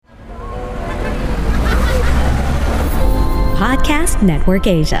Podcast Network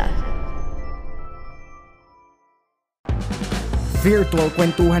Asia. Virtual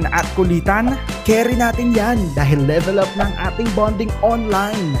kwentuhan at kulitan, carry natin yan dahil level up ng ating bonding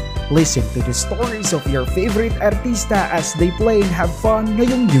online. Listen to the stories of your favorite artista as they play and have fun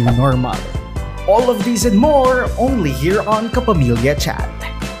ngayong new normal. All of these and more only here on Kapamilya Chat.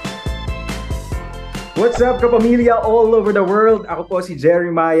 What's up, Kapamilya all over the world? Ako po si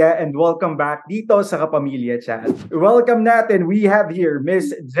Jeremiah and welcome back dito sa Kapamilya Chat. Welcome natin, we have here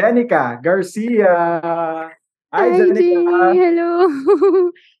Miss Jennica Garcia. Hi, Jennica. Jay. Hello.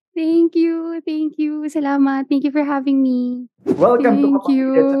 Thank you. Salamat. Thank you for having me. Welcome to Thank Kapamilya you.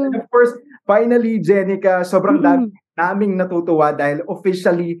 Chat. And of course, finally, Jennica, sobrang daming natutuwa dahil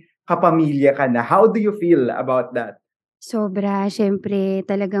officially kapamilya ka na. How do you feel about that? Sobra, syempre,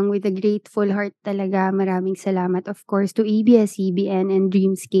 talagang with a grateful heart talaga. Maraming salamat, of course, to ABS-CBN and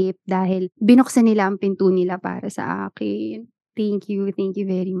Dreamscape dahil binuksan nila ang pinto nila para sa akin. Thank you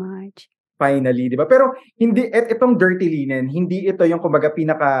very much. Finally, di ba? Pero hindi itong Dirty Linen, hindi ito yung kumbaga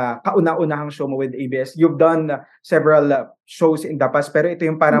pinaka kauna-unahang show mo with ABS. You've done several shows in the past, pero ito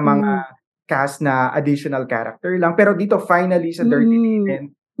yung para mga cast na additional character lang. Pero dito finally sa Dirty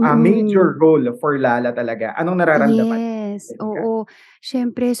Linen, major role for Lala talaga. Anong nararamdaman? Yes, oo.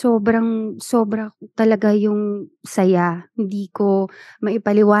 Siyempre, sobra talaga yung saya. Hindi ko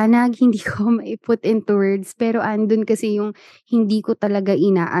maipaliwanag, hindi ko maiput into words. Pero andun kasi yung hindi ko talaga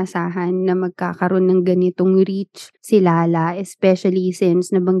inaasahan na magkakaroon ng ganitong reach si Lala. Especially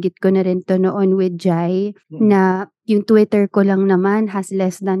since nabanggit ko na rin to noon with Jai na yung Twitter ko lang naman has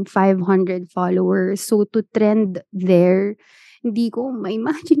less than 500 followers. So to trend there, hindi ko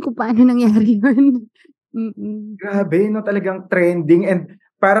ma-imagine kung paano nangyari yun. Grabe, no, talagang trending and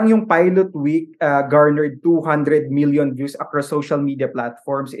parang yung pilot week garnered 200 million views across social media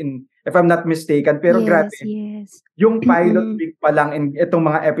platforms if I'm not mistaken. Pero grabe, yung pilot week pa lang and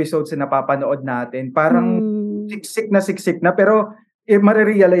itong mga episodes na napapanood natin, parang siksik na pero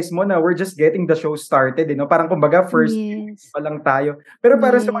marirealize mo na we're just getting the show started, no? Parang kumbaga first pa lang tayo. Pero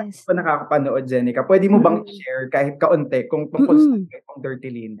para sa mga pa nakakapanood, Jennica, pwede mo bang i-share kahit kaunti kung tungkol sa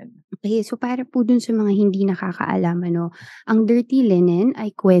Dirty Linen? Okay, so para po dun sa mga hindi nakakaalam, ang Dirty Linen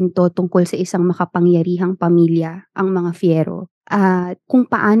ay kwento tungkol sa isang makapangyarihang pamilya, ang mga Fiero, at kung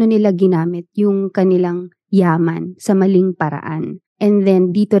paano nila ginamit yung kanilang yaman sa maling paraan. And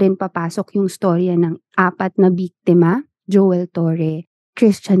then dito rin papasok yung storya ng 4 na biktima, Joel Torre,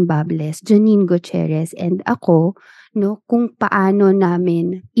 Christian Bables, Janine Gutierrez, and ako, kung paano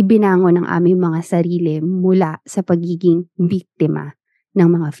namin ibinangon ang aming mga sarili mula sa pagiging biktima ng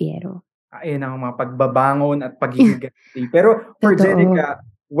mga Fiero. Ayun ang mga pagbabangon at pagiging Pero for Jennica,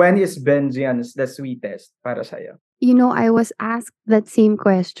 when is Vengeance the sweetest para sa'yo? I was asked that same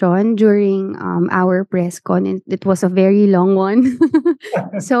question during our press con and it was a very long one.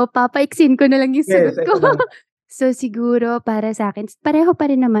 So papaiksin ko na lang yung sagot ko. So siguro para sa akin, pareho pa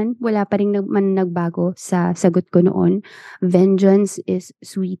rin naman, wala pa rin naman nagbago sa sagot ko noon. Vengeance is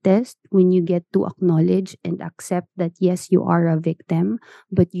sweetest when you get to acknowledge and accept that yes, you are a victim,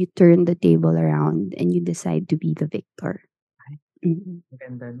 but you turn the table around and you decide to be the victor.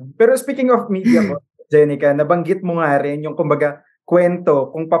 Ganda. Pero speaking of media, Jennica, nabanggit mo nga rin yung kumbaga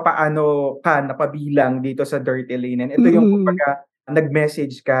kwento kung papaano ka napabilang dito sa Dirty Linen. Ito yung kumbaga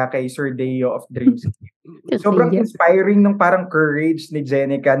nag-message ka kay Sir Deo of Dreams. Sobrang inspiring ng parang courage ni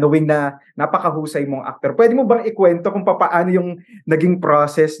Jennica knowing na napakahusay mong actor. Pwede mo bang ikwento kung paano yung naging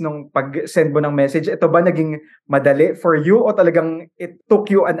process nung pag-send mo ng message? Ito ba naging madali for you o talagang it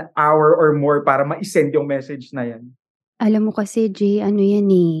took you an hour or more para ma-send yung message na yan? Alam mo kasi, Jay,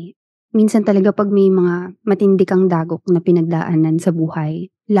 minsan talaga pag may mga matindi kang dagok na pinagdaanan sa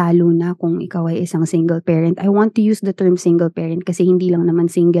buhay, lalo na kung ikaw ay isang single parent. I want to use the term single parent kasi hindi lang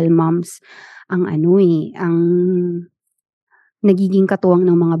naman single moms ang ang nagiging katuwang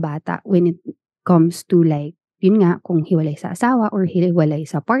ng mga bata when it comes to yun nga, kung hiwalay sa asawa or hiwalay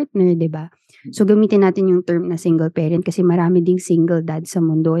sa partner, 'di ba? So gamitin natin yung term na single parent kasi marami ding single dad sa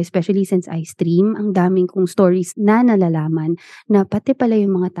mundo, especially since I stream, ang daming kong stories na nalalaman na pati pala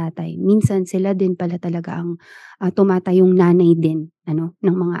yung mga tatay, minsan sila din pala talaga ang tumatayong nanay din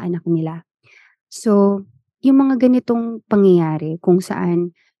ng mga anak nila. So, yung mga ganitong pangyayari kung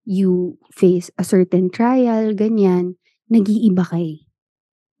saan you face a certain trial, ganyan, nag-iiba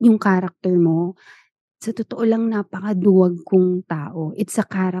yung character mo. Sa totoo lang, napakaduwag kong tao. It's a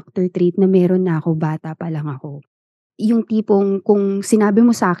character trait na meron na ako, bata pa lang ako. Yung tipong kung sinabi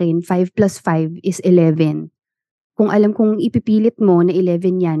mo sa akin 5 plus 5 is 11. Kung alam kong ipipilit mo na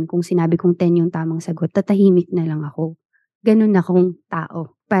 11 yan, kung sinabi kong 10 yung tamang sagot, tatahimik na lang ako. Ganun akong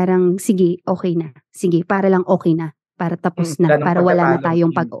tao. Parang sige, okay na. Sige, para lang okay na. para tapos Wala na, ng para wala na pagtatalo.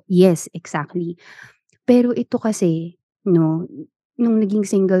 tayong yes, exactly. Pero ito kasi 'no, nung naging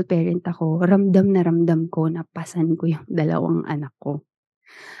single parent ako, ramdam na ramdam ko na pasan ko yung dalawang anak ko.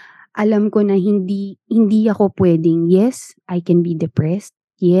 Alam ko na hindi hindi ako puwedeng, yes, I can be depressed,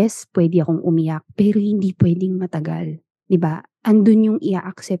 yes, puwede akong umiyak, pero hindi puwedeng matagal, 'di ba? Andun yung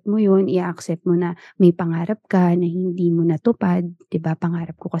i-a-accept mo yun, i-a-accept mo na may pangarap ka na hindi mo natupad, 'di ba?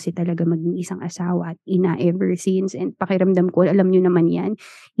 Pangarap ko kasi talaga maging isang asawa at ina ever since, and pakiramdam ko, alam niyo naman 'yan,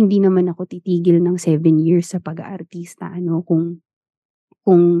 hindi naman ako titigil ng 7 years sa pag-aartista ano kung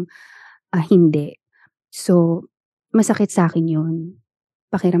hindi. So, masakit sa'kin yun.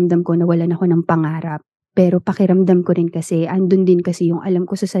 Pakiramdam ko nawalan ako ng pangarap, pero pakiramdam ko rin kasi andun din kasi yung alam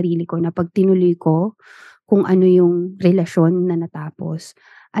ko sa sarili ko na 'pag tinuloy ko kung ano yung relasyon na natapos,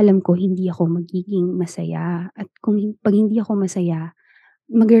 alam ko hindi ako magiging masaya, at 'pag hindi ako masaya,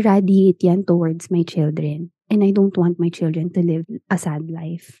 magra-radiate yan towards my children, and I don't want my children to live a sad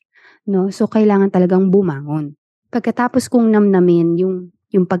life, 'no? So, kailangan talagang bumangon. Pagkatapos kong namnamin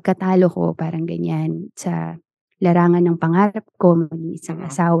yung pagkatalo ko, parang ganyan, sa larangan ng pangarap ko, maging isang Mm.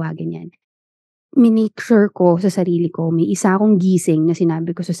 asawa, ganyan. Minake sure ko sa sarili ko, may isa akong gising na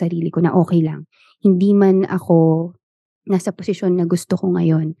sinabi ko sa sarili ko na okey lang. Hindi man ako nasa posisyon na gusto ko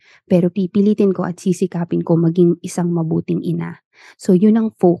ngayon, pero pipilitin ko at sisikapin ko maging isang mabuting ina. So yun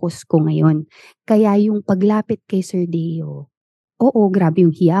ang focus ko ngayon. Kaya yung paglapit kay Sir Deo, oo, grabe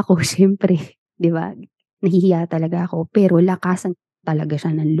yung hiya ko siyempre, 'di ba? Nahihiya talaga ako, pero lakasan talaga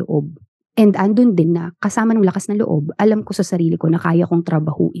siya ng loob. And andun din na kasama ng lakas ng loob, alam ko sa sarili ko na kaya kong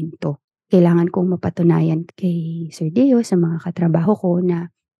trabahuin 'to. Kailangan kong mapatunayan kay Sir Deo, sa mga katrabaho ko, na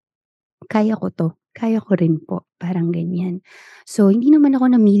kaya ko 'to, kaya ko rin po, parang ganyan. So, hindi naman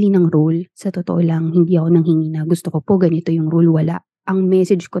ako namili ng role, sa totoo lang, hindi ako nanghingi na gusto ko po ganito yung role, wala. Ang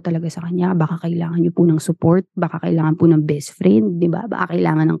message ko talaga sa kanya, baka kailangan niyo po ng support, baka kailangan po ng best friend, 'di ba? Baka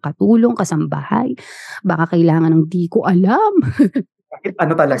kailangan ng katulong, kasambahay, baka kailangan ng 'di ko alam. Kahit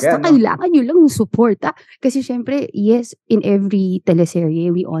ano talaga Basta 'no? kailangan niyo lang ng suporta. Kasi siyempre, yes, in every teleserye,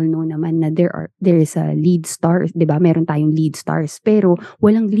 we all know naman na there is a lead star, 'di ba? Meron tayong lead stars, pero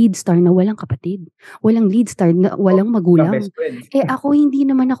walang lead star na walang kapatid. Walang lead star na O walang na best magulang. friends. Eh, ako hindi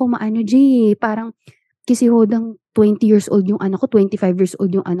naman ako maano parang kasi hodang 20 years old yung anak ko, 25 years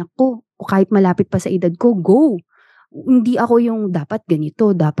old yung anak ko, o kahit malapit pa sa edad ko, go. Hindi ako yung dapat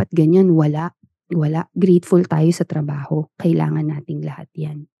ganito, dapat ganyan, wala. Wala, grateful tayo sa trabaho, kailangan nating lahat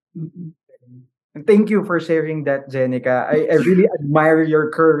 'yan. Mm. And thank you for sharing that, Jenica. I really admire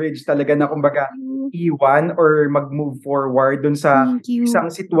your courage talaga na kumbaga You. iwan or mag-move forward dun sa Thank you.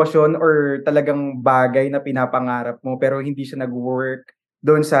 isang sitwasyon or talagang bagay na pinapangarap mo pero hindi siya nagwo-work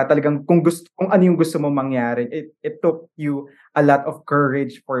dun sa talagang kung ano yung gusto mong mangyari. It took you a lot of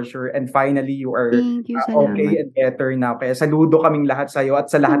courage for sure, and finally you are Thank you, okay salamat. and better now. Kaya saludo kaming lahat sa'yo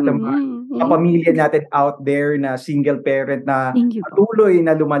at sa lahat ng mga Thank kapamilya you. natin out there na single parent na Thank you po. patuloy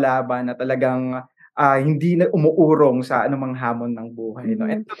na lumalaban, na talagang, hindi na umuurong sa anumang hamon ng buhay 'no.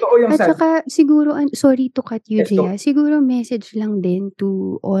 And totoo yung At sabi. saka siguro sorry to cut you, Yes, go. Jia, siguro message lang din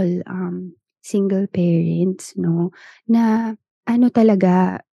to all, single parents 'no, na ano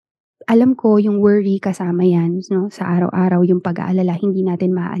talaga, alam ko yung worry kasama yan 'no, sa araw-araw yung pag-aalala, hindi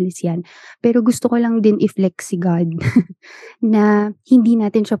natin maaalis yan. Pero gusto ko lang din i-flex si God na hindi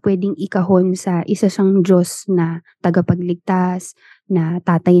natin siya puwedeng ikahon sa isa siyang Diyos na tagapagligtas, na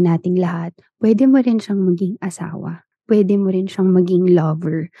tatay nating lahat. Puwede mo rin siyang maging asawa, puwede mo rin siyang maging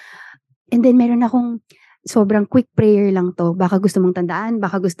lover. And then meron akong sobrang quick prayer lang 'to, baka gusto mong tandaan,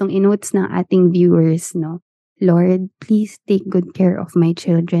 baka gustong i-notes ng ating viewers 'no. Lord, please take good care of my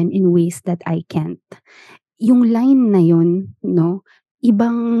children in ways that I can't. Yung line na yun 'no,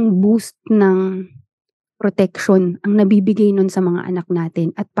 ibang boost ng protection ang nabibigay nun sa mga anak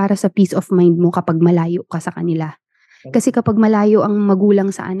natin, at para sa peace of mind mo kapag malayo ka sa kanila. Kasi kapag malayo ang magulang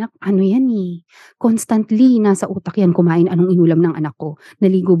sa anak, ano yan, constantly nasa utak yan, kumain, anong inulam ng anak ko,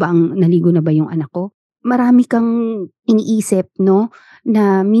 naligo na ba yung anak ko? Marami kang iniisip 'no,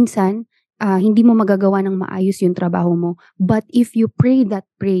 na minsan, hindi mo magagawa ng maayos yung trabaho mo. But if you pray that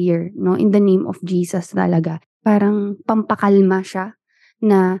prayer 'no, in the name of Jesus talaga, parang pampakalma siya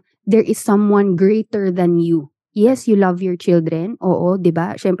na there is someone greater than you. Yes, you love your children, oo, 'di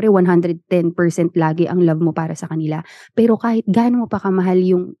ba? Siyempre 110% lagi ang love mo para sa kanila. Pero kahit gaano mo pa kamahal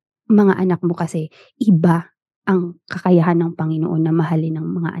yung mga anak mo, kasi iba ang kakayahan ng Panginoon na mahalin ang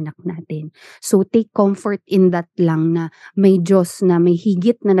mga anak natin. So take comfort in that lang, na may Diyos na may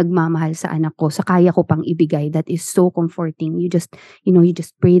higit na nagmamahal sa anak ko, sa kaya ko pang ibigay. That is so comforting. You just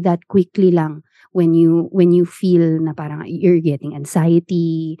pray that quickly lang when you feel na parang you're getting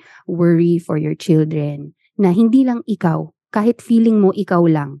anxiety, worry for your children. na hindi lang ikaw, kahit feeling mo ikaw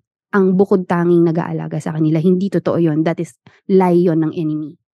lang ang bukod tanging nag-aalaga sa kanila, hindi totoo yun. That is lie yun ng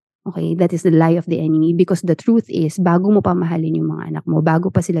enemy. Okay, that is the lie of the enemy, because the truth is, bago mo pa mahalin yung mga anak mo, bago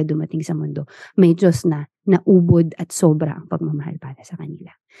pa sila dumating sa mundo, may Diyos na naubod at sobra ang pagmamahal para sa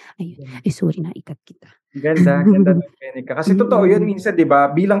kanila. Ayun. Ay, sorry, naikat kita. Ganda, ganda nun, Jennica. Kasi totoo yun minsan, 'di ba?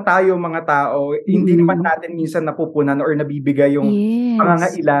 Bilang tayo mga tao, hindi naman natin minsan napupunan or nabibigay yung Yes.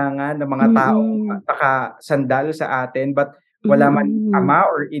 pangangailangan ng mga taong nakasandal sa atin, but wala man ama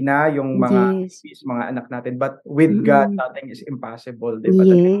or ina yung mga Yes. babies, mga anak natin. But with God, nothing is impossible, 'di ba?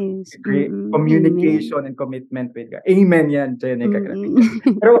 Yes. Great Amen. communication and commitment with God. Amen yan, Jennica. Grabe yan.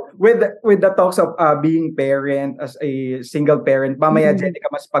 Mm. Pero with the talks of being parent as a single parent, mamaya, Jennica,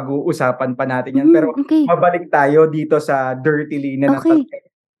 mas pag-uusapan pa natin yan. Pero Okay. mabalik tayo dito sa dirty linen ng Okay.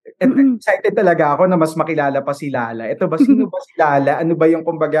 excited talaga ako na mas makilala pa si Lala. Ito ba, sino ba si Lala? Ano ba yung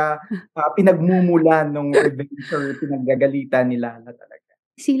kumbaga pinagmumulan nung revenge or pinaggagalitan ni Lala talaga?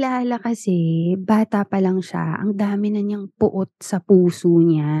 Si Lala kasi, bata pa lang siya, ang dami na niyang puot sa puso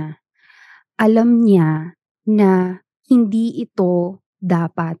niya. Alam niya na hindi ito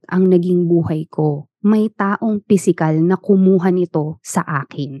dapat ang naging buhay ko. May taong pisikal na kumuha nito sa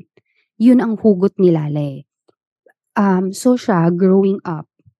akin. Yun ang hugot ni Lala eh. So siya, growing up,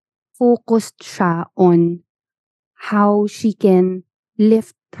 focused siya on how she can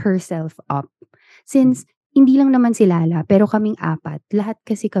lift herself up. Since hindi lang naman si Lala, pero kaming apat, lahat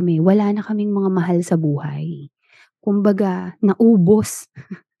kasi kami, wala na kaming mga mahal sa buhay. Kumbaga, naubos.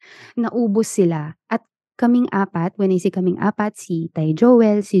 Naubos sila. At kaming apat, when I say kaming apat, si Tay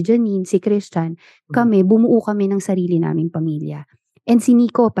Joel, si Janine, si Christian, kami, bumuo kami ng sarili naming pamilya. And si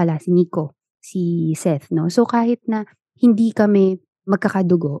Nico, si Seth, no? So kahit na hindi kami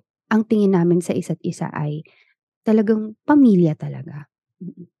magkakadugo, ang tingin namin sa isa't isa ay talagang pamilya talaga.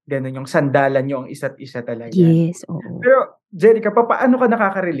 Ganun yung sandalan nyo ang isa't isa talaga. Yes, oo. Pero Jennica, paano ka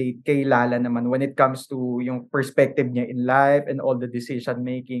nakaka-relate kay Lala naman when it comes to yung perspective niya in life and all the decision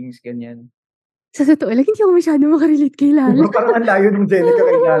makings, ganyan? Sa totoo lang, hindi ako masyado makarelate kay Lala. Parang ang layo ng Jennica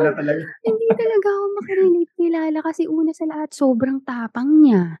kay Lala talaga. Hindi talaga ako makarelate kay Lala kasi una sa lahat, sobrang tapang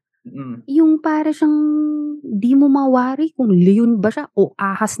niya. Yung para siyang di mo mawari kung leon ba siya o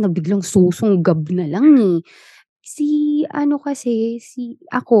ahas na biglang susunggab na lang eh.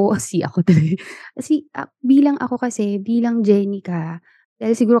 Bilang Jennica,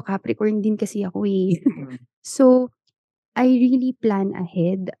 dahil siguro Capricorn din kasi ako eh. So, I really plan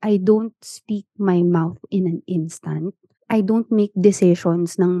ahead. I don't speak my mouth in an instant. I don't make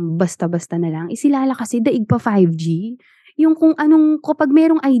decisions ng basta-basta na lang. Si Lala kasi daig pa 5G. Yung kapag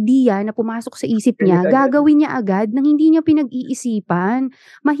merong idea na pumasok sa isip niya, gagawin niya agad nang hindi niya pinag-iisipan.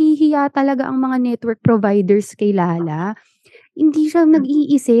 Mahihiya talaga ang mga network providers kay Lala. Hindi siya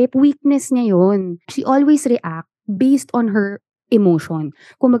nag-iisip, weakness niya yun. She always react based on her emotion.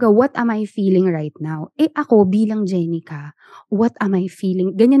 Kumbaga, what am I feeling right now? Ako bilang Jennica, what am I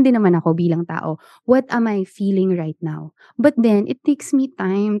feeling? Ganyan din naman ako bilang tao. What am I feeling right now? But then, it takes me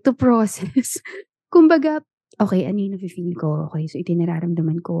time to process. Kumbaga, okay, ano yung nafe-feel ko? Okay, so ito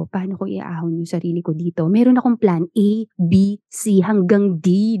nararamdaman ko. Paano ko iaahon yung sarili ko dito? Meron akong plan A, B, C, hanggang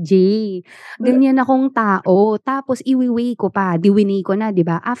D, J. Ganyan akong tao. Tapos, iwi-weigh ko pa. Diwinay ko na, di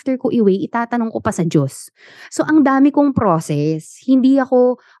ba? After ko i-weigh, itatanong ko pa sa Diyos. So, ang dami kong process. Hindi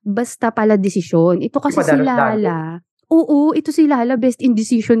ako basta pala desisyon. Ito kasi si Lala. Oo, ito si Lala, best in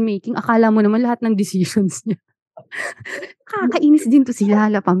decision making. Akala mo naman lahat ng decisions niya. Kakainis din to si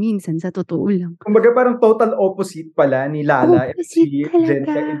Lala paminsan, sa totoo lang. Kumbaga parang total opposite pala ni Lala and si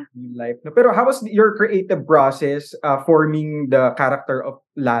Jennica in real life. Pero how was your creative process forming the character of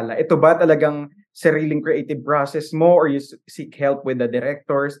Lala? Ito ba talagang sariling creative process mo or you seek help with the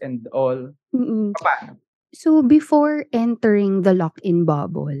directors and all? Paano? So before entering the lock-in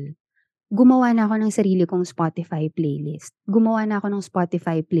bubble, gumawa na ako ng sarili kong Spotify playlist. Gumawa na ako ng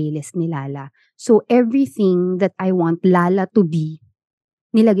Spotify playlist ni Lala. So, everything that I want Lala to be,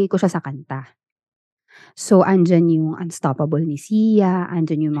 nilagay ko siya sa kanta. So, andyan yung Unstoppable ni Sia,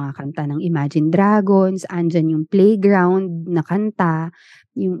 andyan yung mga kanta ng Imagine Dragons, andyan yung Playground na kanta,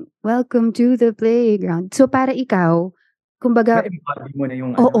 yung Welcome to the Playground. So, para ikaw, kumbaga, na-embody mo na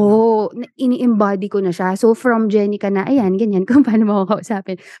yung ini-embody ko na siya. So, from Jennica na, ayan, ganyan, kung paano mo ako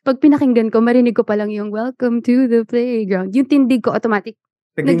kausapin. Pag pinakinggan ko, marinig ko pa lang yung Welcome to the Playground. Yung tindig ko, automatic,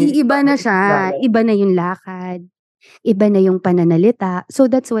 nag-iiba na siya. Iba na yung lakad. Iba na yung pananalita. So,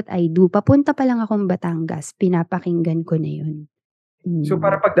 that's what I do. Papunta pa lang akong Batangas, pinapakinggan ko na yun. So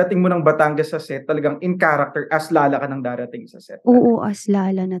para pagdating mo ng Batangas sa set, talagang in character as Lala ka ng darating sa set talaga? Oo, as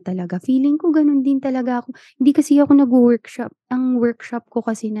Lala na talaga. Feeling ko gano'n din talaga ako. Hindi kasi ako nagwo-workshop. Ang workshop ko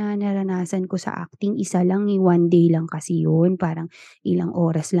kasi na naranasan ko sa acting, isa lang, 1 day lang kasi 'yun, parang ilang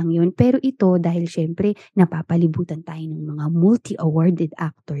oras lang 'yun. Pero ito dahil siyempre napapalibutan tayo ng mga multi-awarded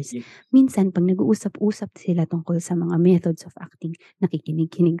actors, Yes. minsan 'pag nag-uusap-usap sila tungkol sa mga methods of acting,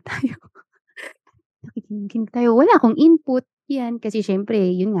 nakikinig-kinig tayo. Nakikinig tayo, wala akong input, 'yan. Kasi siyempre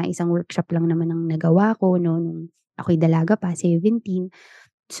yun nga isang workshop lang naman ang nagawa ko 'no, nung ako'y dalaga pa, 17.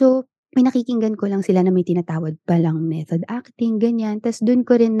 So, pinakikinggan ko lang sila na may tinatawag palang method acting, ganyan. Tas dun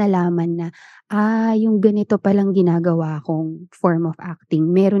ko rin nalaman na, yung ganito palang ginagawa kong form of acting,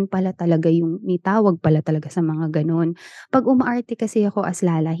 meron pala talaga yung may tawag pala talaga sa mga gano'n. 'Pag umaarte kasi ako as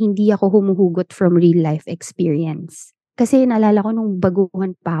Lala, hindi ako humuhugot from real life experience. Kasi naalala ko nung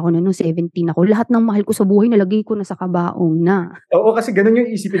baguhan pa ako nung 17 ako, lahat ng mahal ko sa buhay nalagay ko na sa kabaong na. Oo, kasi gano'n yung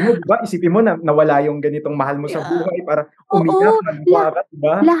isipin mo, 'di ba? Isipin mo na nawala yung ganitong mahal mo sa Yeah. buhay para umiyak, Oo, nagwa ka, 'di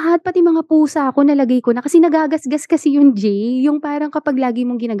ba? lahat pati mga pusa ko nalagay ko na kasi nagagasgas kasi yun, Jay, yung parang kapag lagi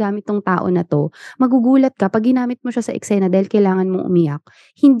mong ginagamit 'tong tao na 'to, magugulat ka 'pag ginamit mo siya sa eksena dahil kailangan mong umiyak,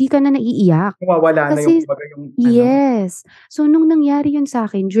 hindi ka na naiiyak. Nawawala na yung Kasi kumbaga yung ano. yes. So nung nangyari yun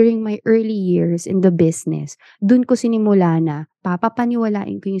sa'kin during my early years in the business, dun ko sinimula na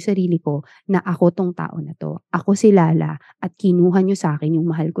papapaniwalain ko yung sarili ko na ako 'tong tao na 'to. Ako si Lala at kinuha niyo sa'kin yung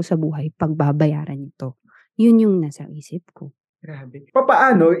mahal ko sa buhay, pagbabayaran niyo 'to. Yun yung nasa isip ko. Grabe.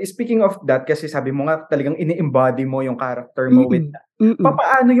 Papaano, speaking of that, kasi sabi mo nga talagang ini-embody mo yung character mo with Mm, that. mm.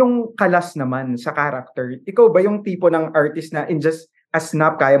 Papaano yung kalas naman sa character? Ikaw ba yung tipo ng artist na in just a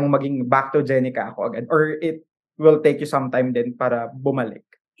snap kaya mong maging back to Jennica ako agad? Or it will take you some time din para bumalik?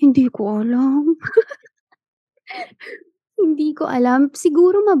 Hindi ko alam. Hindi ko alam.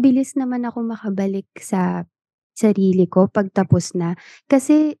 Siguro mabilis naman ako makabalik sa sarili ko 'pag tapos na.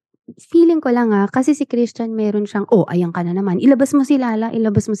 Kasi feeling ko lang, kasi si Christian meron siyang, "Oh, ayan ka na naman. Ilabas mo si Lala,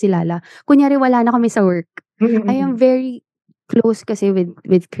 ilabas mo si Lala." Kunyari wala na kami sa work. Mm, I am mm. very close kasi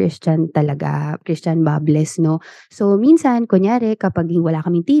with Christian talaga, Christian Bables 'no. So, minsan kunyari kapag wala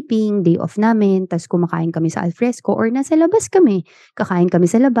kaming taping, day off namin, ta's kumakain kami sa alfresco or nasa labas kami, kakain kami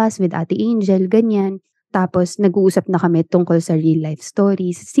sa labas with Ate Angel, ganyan. Tapos nag-uusap na kami tungkol sa real life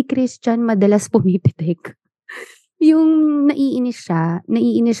stories. Si Christian madalas pumipitik. Yung naiinis siya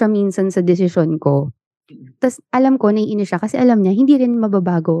minsan sa desisyon ko. Mm. Tas alam ko naiinis siya kasi alam niya hindi rin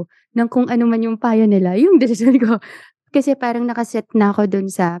mababago ng kung ano man yung payo nila yung desisyon ko. Kasi parang nakaset na ako dun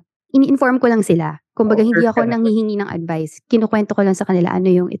sa ini-inform ko lang sila. Oo, Kumbaga hindi sure ka ako na. nanghihingi ng advice. Kinukuwento ko lang sa kanila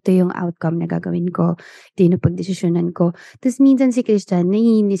ito yung outcome na gagawin ko, ito yung napagdesisyonan ko. Tas minsan si Christian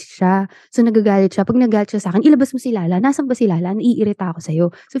naiinis siya, so nagagalit siya. 'Pag nagalit siya sa'kin, "Ilabas mo si Lala, nasaan ba si Lala? Naiirita ako sa'yo."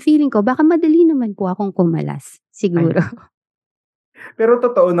 So feeling ko baka madali naman po akong kumalas, siguro. Ayun. Pero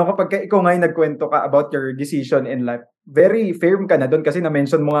totoo 'no, kapagka ikaw nga yung nagkuwento ka about your decision in life, very firm ka na dun kasi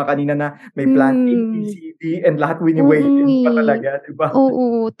na-mention mo nga kanina na may plan A, B, Hmm. C, D and lahat wini-weigh Oo, in mo pa eh. talaga, 'di ba?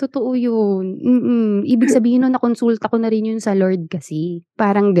 Oo, totoo yun, Ibig sabihin nun nakonsulta ko na rin yun sa Lord kasi,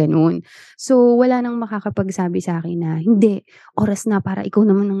 parang gano'n. So, wala nang makakapagsabi sa'kin na, "Hindi, oras na para ikaw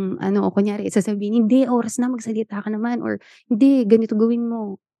naman ang ano," o kunyari sasabihin, "Hindi, oras na magsalita ka naman," or, "Hindi, ganito gawin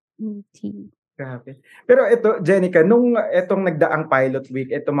mo." Hindi. Grabe. Pero eto, Jenica, nung etong nagdaang pilot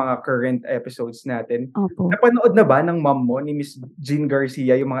week, etong mga current episodes natin, Opo. napanood na ba ng mom mo, ni Miss Jean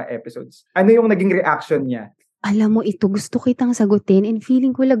Garcia yung mga episodes? Ano yung naging reaction niya? Alam mo ito gusto kitang sagutin and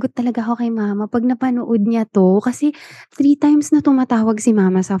feeling ko lagot talaga ako kay mama 'pag napanood niya 'to. Kasi 3 times na tumatawag si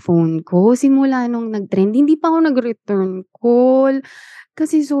mama sa phone ko simula nung nag-trend. Hindi pa ako nag-return call.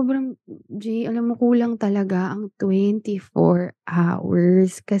 Kasi sobrang alam mo kulang talaga ang 24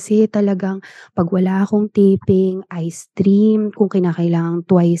 hours. Kasi talagang 'pag wala akong taping, I stream kung kinakailangan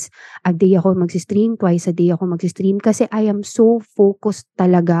twice a day ako magsi-stream, twice a day ako magsi-stream kasi I am so focused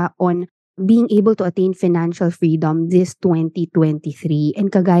talaga on being able to attain financial freedom this 2023.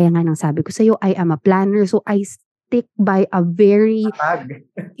 And kagaya nga ng sabi ko sa'yo, I am a planner, so I stick by a very Tag.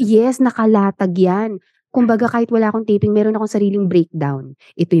 yes, nakalatag 'yan. Kumbaga kahit wala akong taping meron akong sariling breakdown.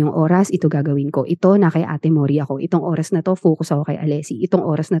 Ito yung oras, ito gagawin ko. Ito na kay Ate Mori ako. Itong oras na 'to focus ako kay Alessi. Itong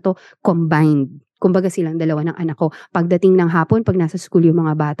oras na 'to combined. Kumbaga silang dalawa ng anak ko. Pagdating ng hapon 'pag nasa school yung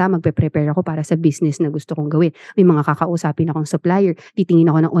mga bata magpe-prepare ako para sa business na gusto kong gawin. May mga kakausapin akong supplier, titingin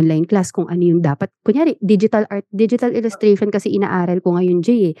ako ng online class kung ano yung dapat kunyari digital art, digital illustration kasi inaaral ko ngayon,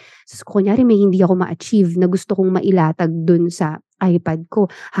 Jay, eh. So, kunyari may hindi ako ma-achieve na gusto kong mailatag dun sa iPad ko,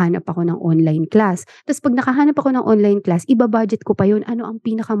 hanap ako ng online class. Tas 'pag nakahanap ako ng online class, iba-budget ko pa yun, ano ang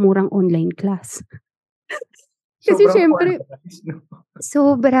pinakamurang online class. Kasi Sobrang siyempre organized 'no?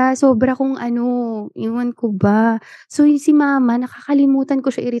 sobra kung ano, ewan ko ba. So yung si mama nakakalimutan ko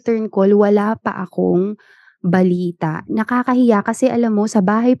siya i-return call, wala pa akong balita. Nakakahiya kasi alam mo sa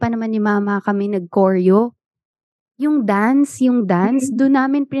bahay pa naman ni mama kami nag-choreo. Yung dance Mm. dun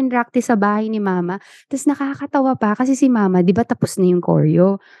namin prinractice sa bahay ni mama. Tas nakakatawa pa kasi si mama 'di ba tapos na yung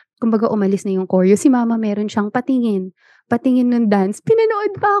choreo. Kumbaga umalis na yung choreo, si mama meron siyang patingin nung dance.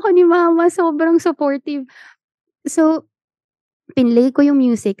 Pinanood pa ako ni mama, sobrang supportive. So pinlay ko yung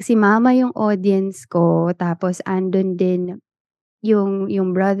music, si mama yung audience ko, tapos andun din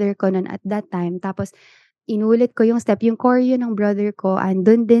yung brother ko nun at that time, tapos inulit ko yung step, yung choreo ng brother ko,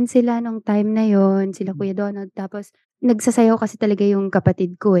 andun din sila nung time na yon, sila Mm. Kuya Donald, tapos nagsasayaw kasi talaga yung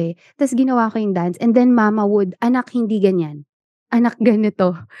kapatid ko eh. Tapos ginawa ko yung dance, and then mama would, "Anak, hindi ganyan. Anak,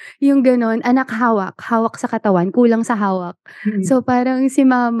 ganito." Yung ganon, anak, hawak sa katawan, kulang sa hawak. Mm. So parang si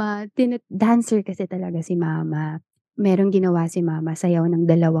mama, dancer kasi talaga si mama. Merong ginawa si mama, sayaw ng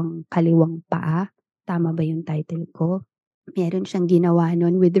dalawang kaliwang paa. Tama ba yung title ko? Meron siyang ginawa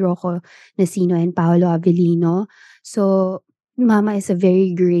nun with Rocco Nacino and Paolo Avellino. So, mama is a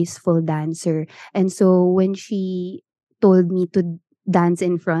very graceful dancer. And so, when she told me to dance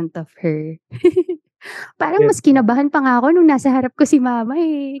in front of her, parang Yes. mas kinabahan pa nga ako nung nasa harap ko si mama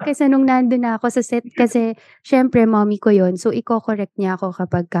eh, kaysa nung nandun na ako sa set kasi siyempre mommy ko yon. So iko-correct niya ako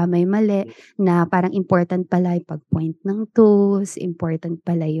kapagka may mali na parang important pala yung pag-point ng toes, important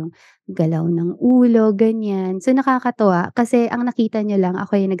pala yung galaw ng ulo, ganyan. So nakakatuwa kasi ang nakita niya lang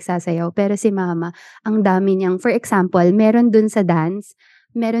ako yung nagsasayaw pero si mama ang dami niyang, for example, meron dun sa dance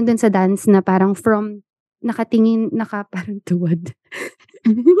na parang from parang tuwad.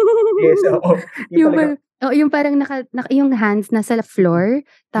 Yes, oo. Yung Yung talagang yung parang yung hands nasa floor,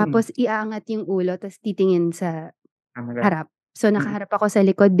 mm, tapos iaangat yung ulo ta's titingin sa camera. harap. So, Mm. nakaharap ako sa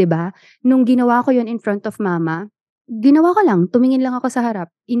likod, 'di ba? Nung ginawa ko yun in front of mama, ginawa ko lang, tumingin lang ako sa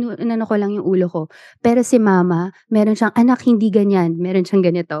harap, inano ko lang yung ulo ko. Pero si mama, meron siyang, "Anak, hindi ganyan." Meron siyang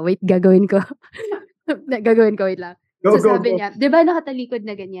ganito, wait gagawin ko. Gagawin ko, wait lang. Go, So, go, sabi go. niya, 'di ba nakatalikod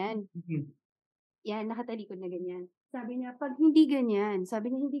na ganyan? Mm. Yan, nakatalikod na ganyan. Sabi niya, "'Pag hindi ganyan," sabi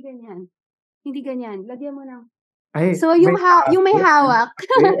niya, "hindi ganyan, hindi ganyan, lagyan mo ng." Ay, So, may yung may habit. hawak.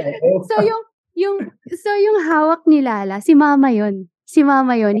 Oo. So, yung hawak ni Lala, si mama yun. Si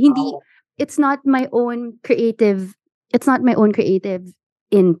mama yun. Hindi, Wow. it's not my own creative, it's not my own creative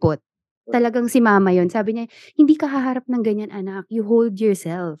input. Talagang si mama yun. Sabi niya, "Hindi ka haharap ng ganyan, anak. You hold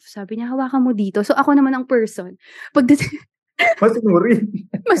yourself." Sabi niya, "Hawakan mo dito." So, ako naman ang person. Pagdating, Masunurin.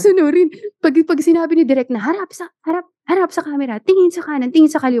 masunurin. Pag sinabi ni Direk na harap sa camera, tingin sa kanan, tingin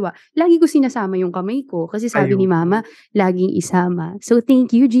sa kaliwa, lagi ko sinasama yung kamay ko kasi sabi ni Ayun, mama, laging isama. So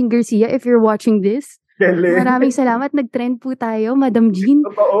thank you, Jean Garcia, if you're watching this. galing. Maraming salamat. Nag-trend po tayo, Madam Jean.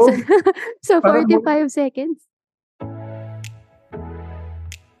 Totoo. So, so Parang 45 seconds.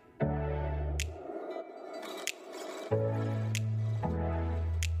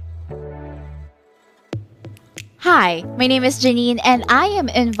 Hi, my name is Janine, and I am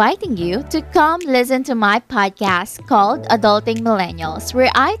inviting you to come listen to my podcast called Adulting Millennials,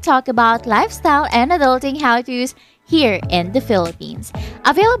 where I talk about lifestyle and adulting how to's here in the Philippines.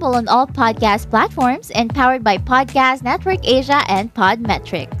 Available on all podcast platforms and powered by Podcast Network Asia and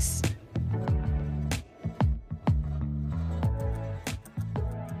Podmetrics.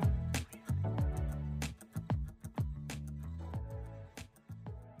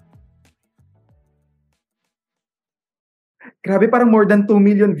 grabe, parang more than 2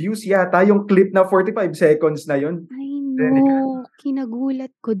 million views yata yung clip na 45 seconds na yun. I Jenica. know.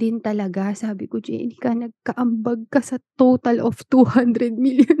 Kinagulat ko din talaga. Sabi ko, Jenica, nagkaambag ka sa total of 200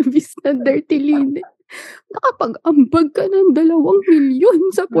 million views ng Dirty Line. Nakapag-ambag ka ng 2 million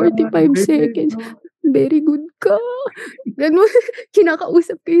sa 45 Grabe, seconds. 'no? Very good ka. Ganun.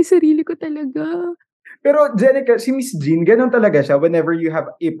 Kinakausap ko yung sarili ko talaga. Pero Jenica, si Miss Jean, gano'n talaga siya whenever you have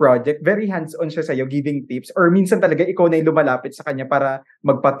a project, very hands-on siya sa'yo, giving tips, or minsan talaga ikaw na yung lumalapit sa kanya para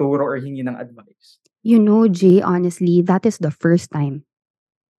magpaturo or hingi ng advice? You know, Jay, honestly, that is the first time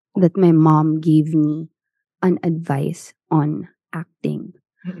that my mom gave me an advice on acting,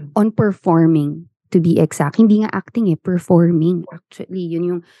 Mm. on performing, to be exact. Hindi nga acting performing actually.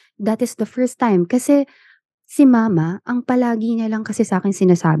 That is the first time. Kasi si mama, ang palagi niya lang kasi sa'kin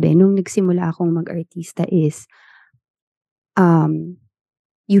sinasabi nung nagsimula akong mag-artista is,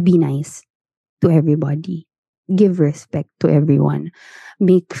 you be nice to everybody. Give respect to everyone.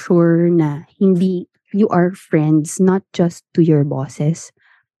 Make sure na you are friends not just to your bosses,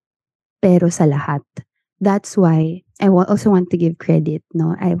 pero sa lahat. That's why I also want to give credit,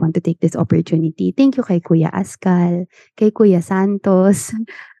 no? I want to take this opportunity. Thank you kay Kuya Askal, kay Kuya Santos,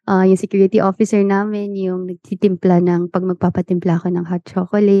 Yung security officer namin yung nagtitimpla ng 'pag magpapatimpla ako ng hot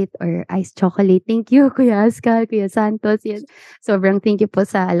chocolate or iced chocolate. Thank you Kuya Askal, Kuya Santos, yan. Sobrang thank you po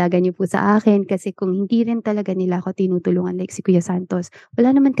sa alaga niyo po sa akin kasi kung hindi rin talaga nila ako tinutulungan like si Kuya Santos,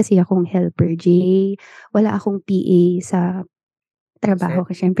 wala naman kasi akong helper, Jay. Wala akong PA sa trabaho Set.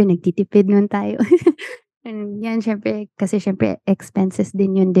 ko. Siyempre nagtitipid nun tayo. And yan siyempre expenses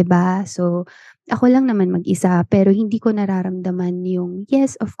din yun, 'di ba? So, ako lang naman mag-isa pero hindi ko nararamdaman yung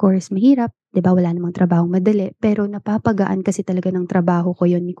yes, of course, mahirap, 'di ba? Wala namang trabahong madali, pero napapagaan kasi talaga ng trabaho ko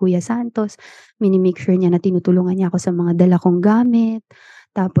yon ni Kuya Santos. Mini-make sure niya na tinutulungan niya ako sa mga dala kong gamit.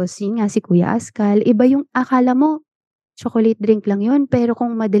 Tapos yun nga si Kuya Askal, iba yung akala mo chocolate drink lang yun, pero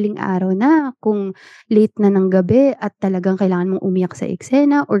kung madaling araw na, kung late na ng gabi at talagang kailangan mong umiyak sa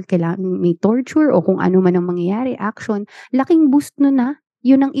eksena or kailangan may torture o kung ano man ang mangyayari, action, laking boost nun na.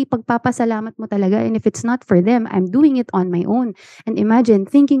 Yun ang ipagpapasalamat mo talaga, and if it's not for them, I'm doing it on my own. And imagine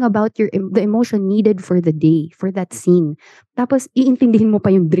thinking about the emotion needed for the day, for that scene. Tapos iintindihin mo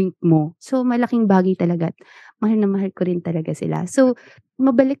pa yung drink mo. So malaking bagay talaga. At mahal na mahal ko rin talaga sila. So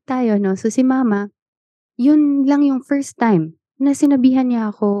mabalik tayo, no? So si mama, yun lang yung first time na sinabihan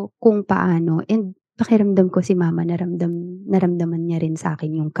niya ako kung paano, and pakiramdam ko si mama naramdaman niya rin sa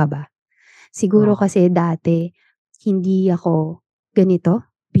akin yung kaba. Siguro Oo. kasi dati hindi ako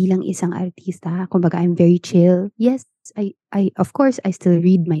ganito bilang isang artista. Kumbaga I'm very chill. Yes, I of course I still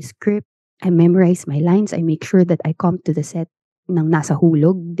read my script. I memorize my lines. I make sure that I come to the set ng nasa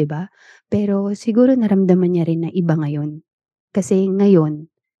hulog, 'di ba? Pero siguro naramdaman niya rin na iba ngayon. Kasi ngayon,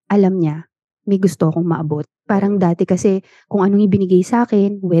 alam niya may gusto akong maabot. Parang dati kasi kung anong ibinigay sa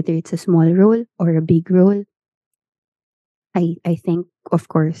akin, whether it's a small role or a big role, I thank, of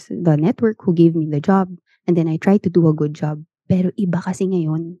course, the network who gave me the job, and then I try to do a good job. Pero iba kasi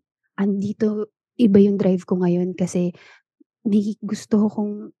ngayon, iba yung drive ko ngayon kasi gusto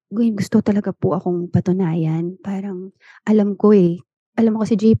talaga po akong patunayan. Parang alam mo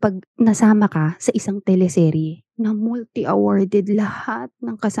kasi Jay, 'pag nasama ka sa isang teleserye na multi-awarded lahat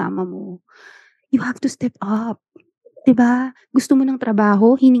ng kasama mo, you have to step up. 'Di ba? Gusto mo ng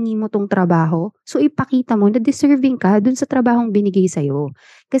trabaho, hiningi mo 'tong trabaho, so ipakita mo na deserving ka dun sa trabahong binigay sa'yo.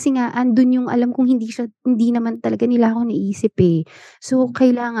 Kasi nga andun yung alam kong hindi naman talaga nila ako naisip, eh. So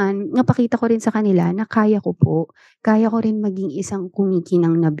kailangan napakita ko rin sa kanila na kaya ko po, kaya ko rin maging isang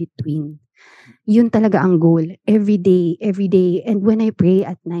kumikinang na bituin. Yun talaga ang goal, every day, and when I pray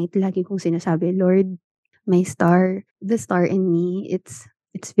at night, lagi kong sinasabi, "Lord, my star, the star in me, it's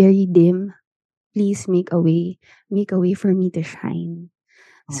very dim. Please make a way for me to shine."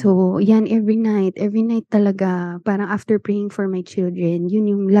 So, yan every night talaga parang after praying for my children, yun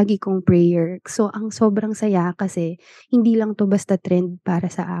yung lagi kong prayer. So, ang sobrang saya kasi hindi lang 'to basta trend para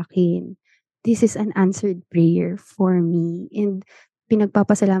sa akin. This is an answered prayer for me, and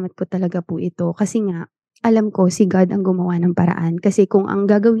pinagpapasalamat ko talaga po ito kasi nga alam ko si God ang gumawa ng paraan. Kasi kung ang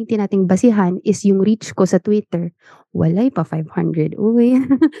gagamitin nating basihan is yung reach ko sa Twitter, walay pa 500. Uy.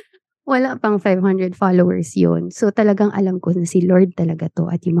 Wala pang 500 followers yun. So, talagang alam ko na si Lord talaga 'to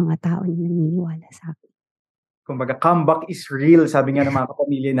at yung mga tao na naniniwala sa'kin. Kumbaga, comeback is real, sabi nga ng mga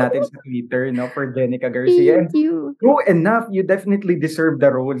kapamilya natin sa Twitter, no, for Jennica Garcia. And Thank you. true enough, you definitely deserve the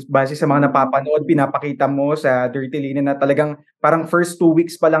roles. Base sa mga napapanood, pinapakita mo sa Dirty Linen na talagang parang first 2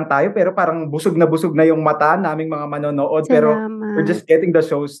 weeks pa lang tayo, pero parang busog na yung mata naming mga manonood. Pero we're Salamat. just getting the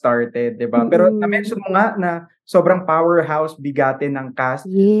show started, di ba? Pero na-mention mo nga na sobrang powerhouse bigatin ng cast.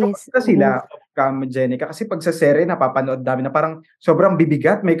 Yes, Kamusta sila oo. off-cam, Jenica? Kasi pag sa serye, napapanood namin na parang sobrang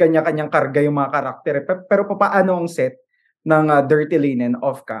bibigat, may kanya-kanyang karga yung mga karakter. Pero papaano ang set ng Dirty Linen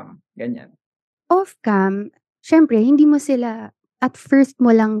off-cam? Ganyan. Off-cam, siyempre hindi mo sila at first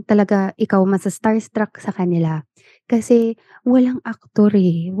mo lang talaga ikaw masa-starstruck sa kanila. Kasi walang aktor,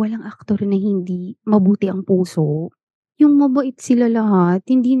 eh. Walang aktor na hindi mabuti ang puso. Yung mabait sila lahat,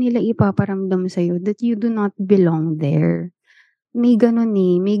 hindi nila ipaparamdam sa'yo that you do not belong there. May gano'n,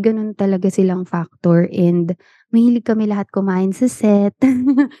 eh, may gano'n talaga silang factor, and mahilig kami lahat kumain sa set.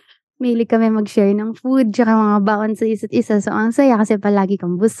 Mahilig kami mag-share ng food tsaka mga baon sa isa't isa. So, ang saya kasi palagi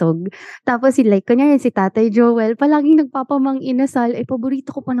kang busog. Tapos like kunyari si Tatay Joel palaging nagpapamang-inasal, eh,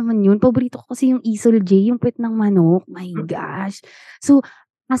 paborito ko pa naman yun. Paborito ko kasi yung Isol J, yung puwet ng manok. My gosh! So,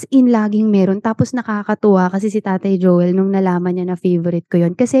 as in laging meron. Tapos nakakatuwa kasi si Tatay Joel nung nalaman niya na favorite ko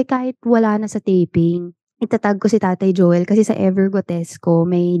yun, kasi kahit wala na sa taping, ita-tag ko si Tatay Joel kasi sa Ever Gotesco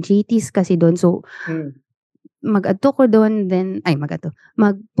may JT's kasi dun. So, magpunta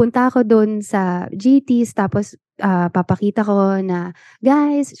ako dun sa GT's, tapos papakita ko na,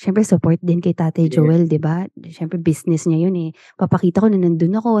 "Guys," siyempre support din kay Tatay Yes. Joel, 'di ba? Siyempre business niya 'yun, eh. Papakita ko na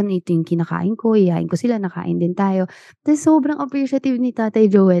nandun ako, na ito yung kinakain ko, iyain ko sila, nakain din tayo. Ta's sobrang appreciative ni Tatay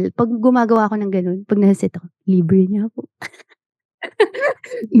Joel 'pag gumagawa ako ng gano'n, 'pag nasa set ako, libre niya ako.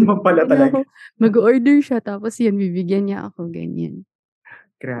 Naman pala Libre niya talaga. ako. Mag-o-order siya tapos 'yun bibigyan niya ako, ganyan.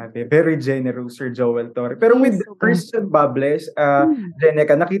 Grabe, very generous Sir Joel Torre. Pero with Yes, sobra. Christian Bubbles, Hmm,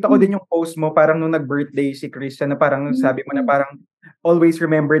 Jeneca, nakita ko hmm, din yung post mo parang nung nag-birthday si Christian na parang sabi mo na hmm, parang always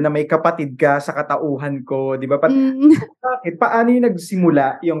remember na may kapatid ka sa katauhan ko, 'di ba? hmm. Bakit? Paano yung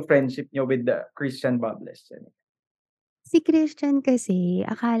nagsimula yung friendship niyo with the Christian Bubbles, Jeneca? Si Christian kasi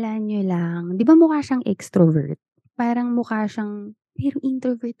akala niyo lang 'di ba mukha siyang extrovert? Parang mukha siyang pero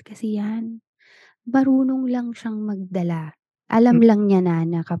introvert kasi 'yan. Marunong lang siyang magdala. Alam lang niya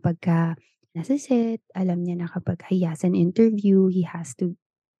na kapagka nasa set, alam niya na kapag he has an interview, he has to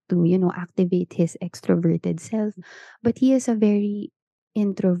activate his extroverted self. But he is a very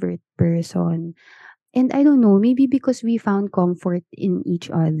introvert person. And I don't know, maybe because we found comfort in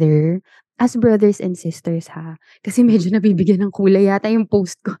each other as brothers and sisters ha. Kasi medyo nabibigyan ng kulay yata yung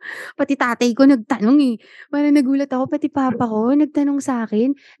post ko. Pati tatay ko nagtanong eh. Parang nagulat ako, pati papa ko nagtanong sa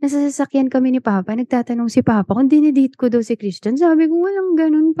akin. Nasa sasakyan kami ni papa, nagtatanong si papa kung dinidate ko daw si Christian. Sabi ko, walang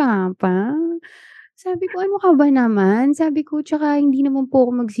ganun papa. Sabi ko, ano ka ba naman? Sabi ko, tsaka hindi naman po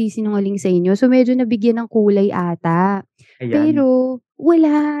ako magsisinungaling sa inyo. So medyo nabigyan ng kulay ata. Ayan. Pero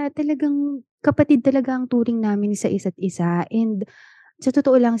wala, talagang kapatid talaga ang turing namin sa isa't isa. And sa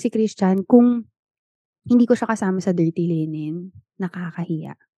totoo lang si Christian, kung hindi ko siya kasama sa dirty linen,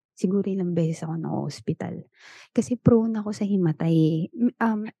 nakakahiya. Siguro ilang beses ako na-o-ospital. Kasi prone ako sa himatay, eh.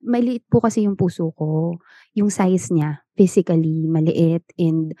 Maliit po kasi yung puso ko. Yung size niya, physically maliit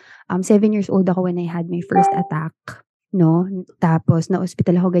and, 7 years old ako when I had my first attack, 'no. Tapos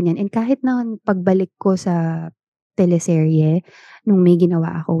na-ospital ako ganyan and kahit na pagbalik ko sa teleserye nung may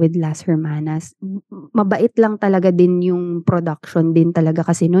ginawa ako with Las Hermanas, mabait lang talaga din yung production din talaga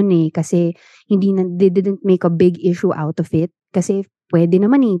kasi nun, eh. Kasi they didn't make a big issue out of it kasi puwede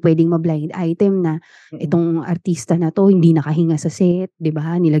naman, eh, puwedeng ma-blind item na Mm. itong artista na 'to hindi nakahinga sa set, 'di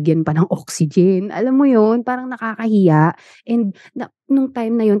ba? Nilagyan pa ng oxygen, alam mo 'yun, parang nakakahiya and nung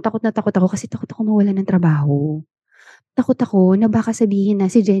time na 'yun takot na takot ako kasi takot ako mawalan ng trabaho. Takot ako na baka sabihin na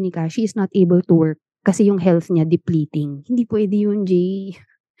si Jennica, she is not able to work kasi yung health niya depleting. Hindi puwede 'yun, Jay.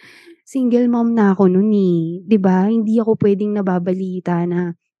 Single mom na ako nun, eh, 'di ba? Hindi ako puwedeng nababalita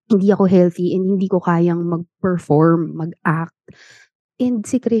na hindi ako healthy and hindi ko kayang mag-perform, mag-act. And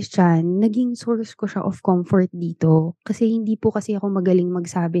si Christian, naging source ko siya of comfort dito. Kasi hindi po kasi ako magaling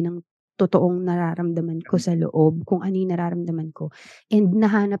magsabi ng totoong nararamdaman ko sa loob, kung ano yung nararamdaman ko. And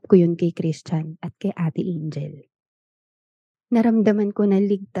nahanap ko yun kay Christian at kay Ate Angel. Naramdaman ko na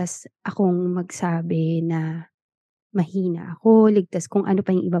ligtas akong magsabi na mahina ako, ligtas kung ano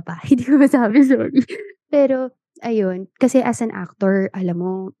pa yung iba pa, hindi ko masabi, sorry. Pero ayun, kasi as an actor, alam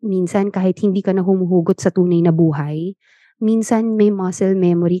mo, minsan kahit hindi ka na humuhugot sa tunay na buhay, minsan may muscle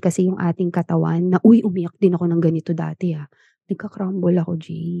memory kasi yung ating katawan na, "Uy, umiyak din ako ng ganito dati, Nagka-crumble ako, G.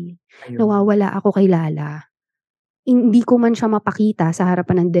 Ayun. Nawawala ako kay Lala. Hindi ko man siya mapakita sa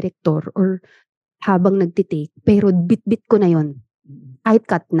harapan ng direktor or habang nagte-take, pero bitbit ko na yon Mm. kahit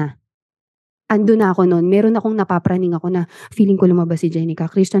cut na. Andun na ako nun, meron akong napapraning ako na feeling ko lumabas si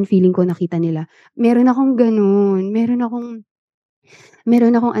Jennica, Christian feeling ko nakita nila. Meron akong ganun, meron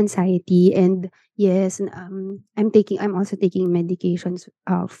akong anxiety and yes, I'm also taking medications,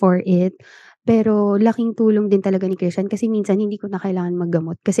 for it. Pero laking tulong din talaga ni Christian kasi minsan hindi ko na kailangan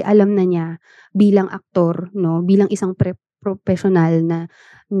maggamot kasi alam na niya bilang aktor 'no, bilang isang propesyonal na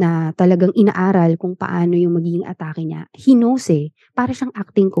na talagang inaaral kung paano yung magiging atake niya. He knows, eh. Para siyang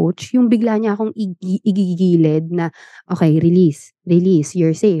acting coach, yung bigla niya akong igigilid na, "Okey, release, release,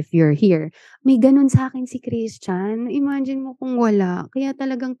 you're safe, you're here." May gano'n sa'kin si Christian, imagine mo kung wala. Kaya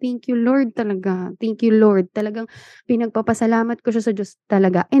talagang thank you Lord talaga, thank you Lord. Talagang pinagpapasalamat ko siya sa Diyos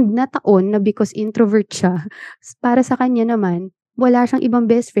talaga and nataon na because introvert siya, para sa kanya naman, wala siyang ibang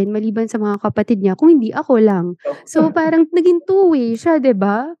best friend maliban sa mga kapatid niya kung hindi ako lang. So, parang naging two-way siya, 'di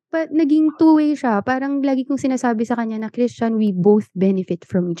ba? Naging two-way siya, parang lagi kong sinasabi sa kanya na, "Christian, we both benefit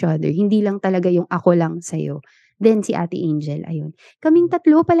from each other, hindi lang talaga yung ako lang sa'yo." Then si Ate Angel, ayun. Kaming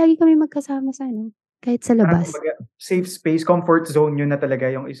tatlo palagi kaming magkasama sa ano, kahit sa Parang labas. kumbaga safe space, comfort zone niyo na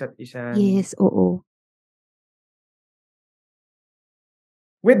talaga yung isa't isa. Yes, oo.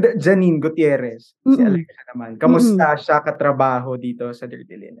 With Janine Gutierrez, si Mm, Alexa naman, mm. kamusta siya katrabaho dito sa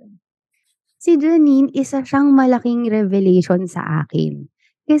Dirty Linen? Si Janine, isa siyang malaking revelation sa akin.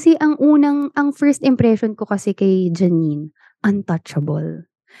 Kasi ang first impression ko kasi kay Janine, untouchable.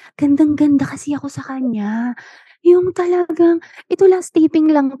 Gandang-ganda kasi ako sa kanya. Yung talagang, ito last taping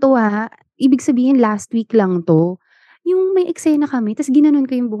lang 'to, ibig sabihin last week lang 'to. Yung may eksena kami ta's ginanon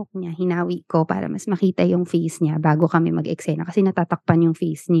ko yung buhok niya, hinawi ko para mas makita yung face niya bago kami mag-eksena kasi natatakpan yung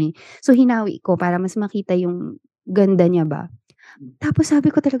face niya, eh. So, hinawi ko para mas makita yung ganda niya ba. Tapos sabi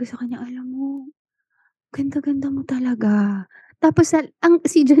ko talaga sa kanya, "Alam mo, ganda-ganda mo talaga." Tapos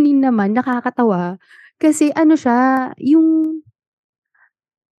si Janine naman nakakatawa kasi ano siya, yung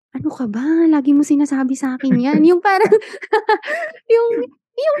ano ka ba, lagi mo sinasabi sa'kin 'yan, yung parang yung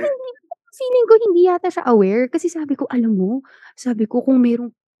hindi feeling ko hindi yata siya aware kasi sabi ko, "Alam mo," sabi ko, "kung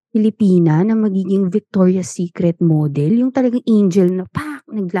merong Pilipina na magiging Victoria's Secret model, yung talagang angel na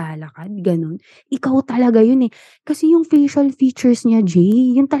naglalakad gano'n, ikaw talaga yun, eh." Kasi yung facial features niya,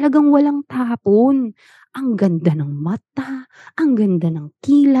 Jay, yung talagang walang tapon. Ang ganda ng mata, ang ganda ng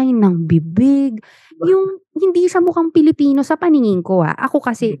kilay, ng bibig, yung hindi siya mukhang Pilipino sa paningin ko, Ako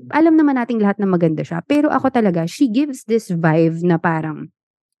kasi alam naman nating lahat na maganda siya, pero ako talaga she gives this vibe na parang,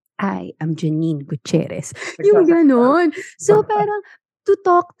 "I am Janine Gutierrez." Yung Nagsasaktan. gano'n. So, parang to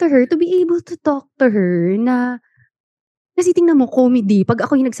talk to her, to be able to talk to her na kasi tingnan mo comedy 'pag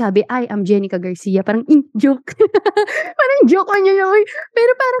ako yung nagsabi, "I am Jennica Garcia," parang, joke. Parang joke on yun, oy.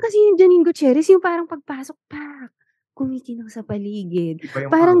 Pero parang kasi yung Janine Gutierrez yung parang pagpasok, kumikinang sa paligid. Iba yung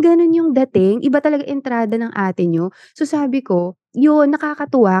Parang out. gano'n yung dating, iba talaga entrada ng ate niyo. So, sabi ko, yun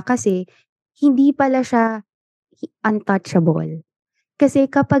nakakatuwa kasi hindi pala siya untouchable. Kasi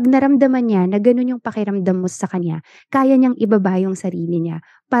kapag naramdaman niya na gano'n yung pakiramdam mo sa kanya, kaya niyang ibaba yung sarili niya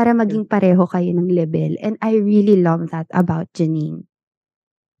para maging pareho kayo ng level, and I really love that about Janine.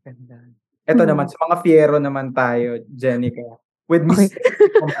 Ganda. Eto naman sa mga fiero naman tayo, Jenica, with Okay. Miss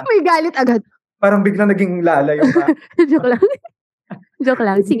Tessie Tomas. May galit agad. Parang biglang naging Lala yung Joke lang. Joke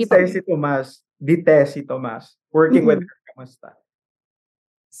lang, with sige Miss po. Tessie Tomas, Tessie Tomas, working with her, kamusta?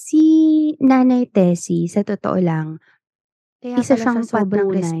 Si Nanay Tessie, sa totoo lang, Kaya isa pala siya siyang sobrang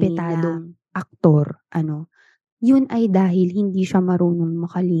patunay na respetadong aktor, ano. Yun ay dahil hindi siya marunong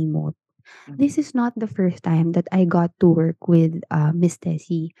makalimot. This is not the first time that I got to work with, Miss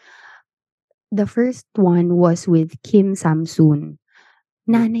Tessie. The first one was with Kim Samsun.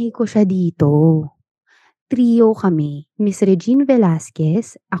 Nanay ko siya dito. Trio kami, Miss Regine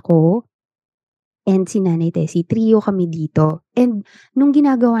Velasquez, ako, and si Nanay Tessie. Trio kami dito. And nung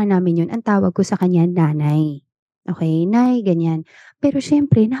ginagawa namin yun, ang tawag ko sa kanya nanay. Okay, nay, ganyan. Pero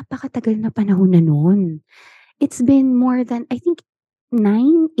siyempre, napakatagal na panahon na nun. It's been more than, I think,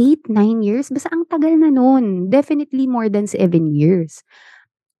 9 years. Basta ang tagal na nun. Definitely more than 7 years.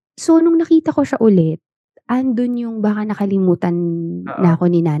 So, nung nakita ko siya ulit, andun yung baka nakalimutan Oo. na ako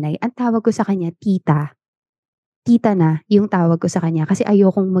ni nanay. Ang tawag ko sa kanya, tita. Tita na yung tawag ko sa kanya kasi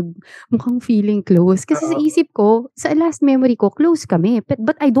ayokong mukhang feeling close. Kasi sa Oo. isip ko, sa last memory ko, close kami.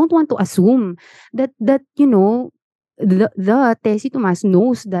 But I don't want to assume that the Tessie Tomas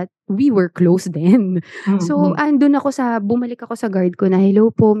knows that we were close then. So, bumalik ako sa guard ko na,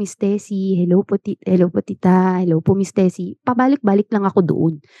 "Hello po, Miss Tessie. Hello po, hello po, tita. Hello po, Miss Tessie." Pabalik-balik lang ako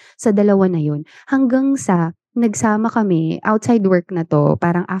doon sa dalawa na yun. Hanggang sa nagsama kami outside work na 'to,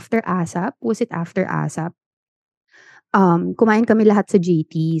 parang after ASAP, was it after ASAP? Kumain kami lahat sa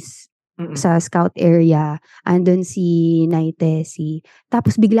JT's, sa scout area. Andun si Nay Tessie.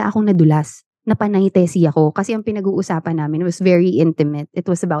 Tapos bigla akong nadulas. Napanay Tessie ako kasi ang pinag-uusapan namin was very intimate. It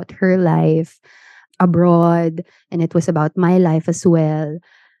was about her life abroad, and it was about my life as well.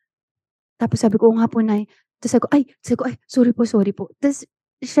 Tapos sabi ko, "Oo nga po, Nay." Tapos sabi ko, "Ay, sorry po." Tapos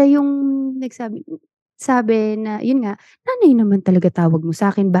siya yung sabi na, yun nga, "Nanay naman talaga tawag mo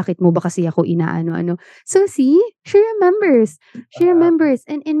sa'kin, bakit mo ba kasi ako inaano-ano?" So see, she remembers. She remembers,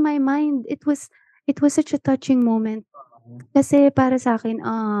 and in my mind, it was such a touching moment. Kasi para sa'kin,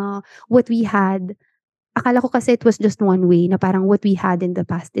 what we had, akala ko kasi it was just one way na parang what we had in the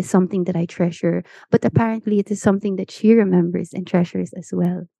past is something that I treasure, but apparently it is something that she remembers and treasures as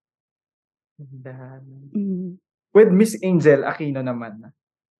well. Ganda. Mm. With Miss Angel Aquino naman.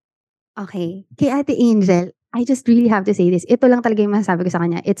 Okay. Kay Ate Angel, I just really have to say this. Ito lang talaga yung masasabi ko sa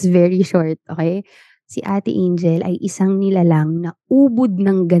kanya. It's very short, okay? Si Ate Angel ay isang nilalang na ubod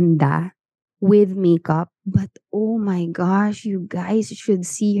ng ganda with makeup. But oh my gosh, you guys should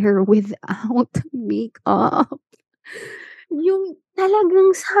see her without makeup. Yung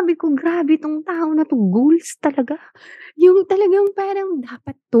talagang sabi ko, grabe tong tao na 'to, goals talaga. Yung talagang parang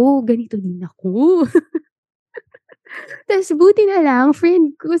dapat 'to, ganito din ako. Tas buti na lang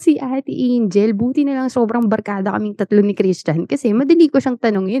friend ko si Ate Angel, buti na lang sobrang barkada kaming tatlo ni Christian kasi madali ko siyang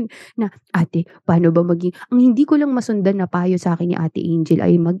tanungin na, "Ate, paano ba ang hindi ko lang masundan na payo sa'kin ni Ate Angel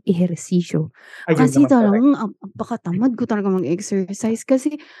ay mag-ehersisyo." Ayun Kasi naman talaga. talagang ang pakatamad ko talaga mag-exercise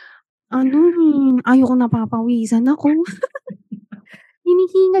kasi Ayoko napapawisan ako.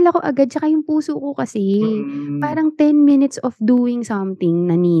 Hinihingal ako agad tsaka yung puso ko kasi, Mm. parang 10 minutes of doing something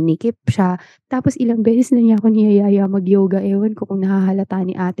naninikip siya. Tapos ilang beses na niya ako niyayaya mag-yoga, ewan ko kung nahahalata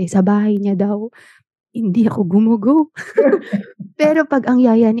ni ate, sa bahay niya daw. Hindi ako gumugo. Pero 'pag ang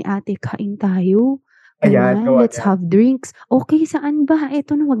yaya ni ate, "Kain tayo, Ayan, ganyan, go let's agad. have drinks." "Okey, saan ba?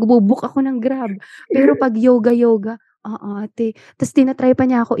 Eto na magbo-book ako ng Grab." Pero 'pag yoga-yoga, ate." Ta's tina-try pa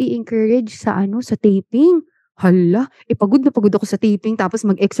niya ako i-encourage sa ano, sa taping. Hala, pagod na pagod ako sa taping tapos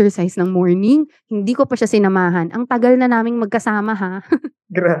mag-exercise ng morning, hindi ko pa siya sinamahan. Ang tagal na naming magkasama ha.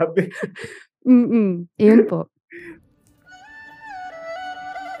 Grabe. Ayun po.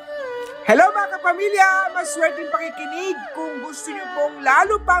 Hello mga kapamilya! Maswerteng pakikinig! Kung gusto niyo pong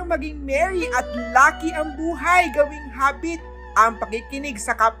lalo pang maging merry at lucky ang buhay, gawing habit ang pakikinig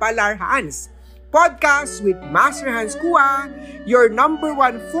sa Kapalar Hans Podcast with Master Hans Kua, your number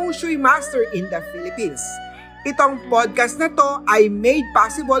one feng shui master in the Philippines. Itong podcast na to ay made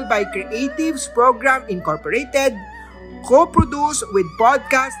possible by Creatives Program Incorporated, co-produced with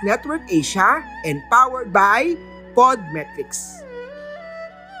Podcast Network Asia, and powered by Podmetrics.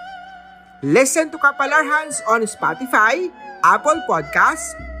 Listen to Kapalar Hans on Spotify, Apple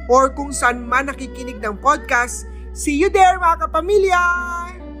Podcasts, or kung saan man nakikinig ng podcast. See you there mga kapamilya!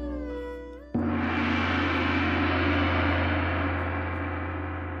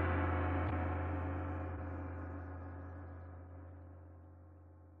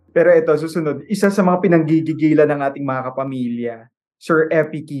 Pero ito, susunod, isa sa mga pinanggigigilan ng ating mga kapamilya, Sir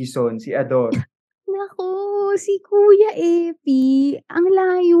Epi Quezon, si Ador. Naku, si Kuya Epi, ang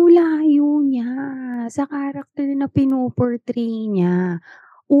layo-layo niya sa character na pino-portray niya.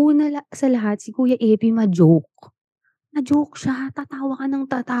 Una sa lahat, si Kuya Epi ma-joke. Na-joke siya, tatawa ka ng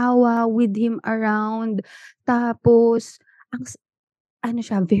tatawa with him around. Tapos, ano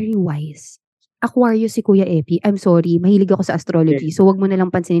siya, very wise. Aquarius si Kuya Epi. I'm sorry, mahilig ako sa astrology. Okay. So, wag mo na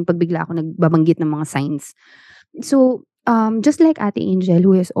lang pansinin pag bigla ako nagbabanggit ng mga signs. So, just like Ate Angel,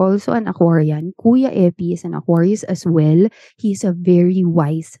 who is also an Aquarian, Kuya Epi is an Aquarius as well. He's a very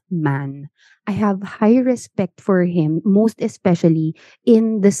wise man. I have high respect for him, most especially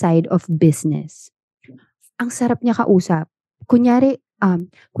in the side of business. Ang sarap niya kausap. Kunyari,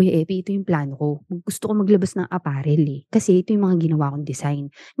 Kuya Epi, ito yung plano ko. Gusto ko maglabas ng apparel eh. Kasi ito yung mga ginawa kong design.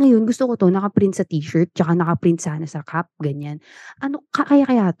 Ngayon, gusto ko to nakaprint sa t-shirt, tsaka nakaprint sana sa cap, ganyan. Ano,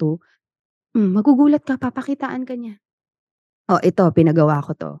 kaya to? Magugulat ka, papakitaan ka niya. Oh, ito, pinagawa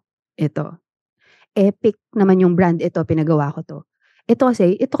ko to. Ito. Epic naman yung brand, ito, pinagawa ko to. Ito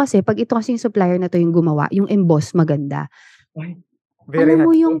kasi, pag ito kasi yung supplier na to yung gumawa, yung emboss maganda. Ay, very Alam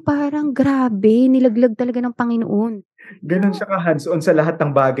mo yung hands-on. parang grabe, nilaglag talaga ng Panginoon. Ganon siya ka-hands-on sa lahat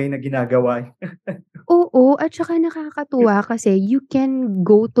ng bagay na ginagawa. Oo, at saka nakakatuwa kasi you can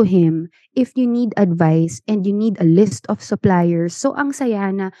go to him if you need advice and you need a list of suppliers. So, ang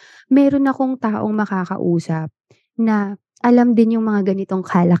saya na meron akong taong makakausap na alam din yung mga ganitong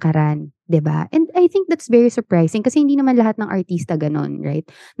kalakaran, 'di ba? And I think that's very surprising kasi hindi naman lahat ng artista ganon, right?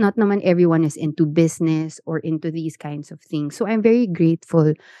 Not naman everyone is into business or into these kinds of things. So, I'm very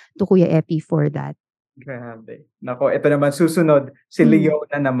grateful to Kuya Epi for that. Grabe. Nako, ito naman susunod, si Leo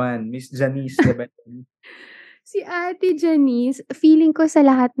na naman, Miss Janice, diba? Si Ate Janice, feeling ko sa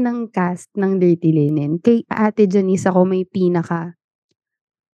lahat ng cast ng Dirty Linen, kay Ate Janice ako may pinaka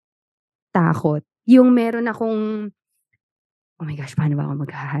takot. Yung meron akong, oh my gosh, paano ba ako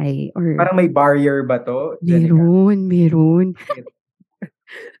mag-hi? Or, Parang may barrier ba to, Jennica? meron.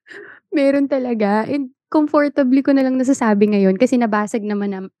 Meron talaga. And comfortably ko na lang nasasabi ngayon kasi nabasag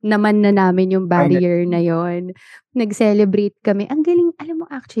naman na namin yung barrier na yon. Nag-celebrate kami. Ang galing, alam mo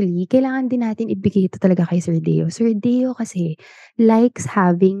actually, kailangan din natin ibigay ito talaga kay Sir Deo. Sir Deo kasi likes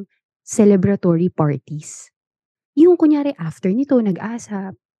having celebratory parties. Yung kunyari after nito,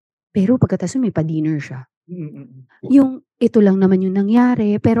 nag-asap. Pero pagkatapos may pa-dinner siya. Yung ito lang naman yung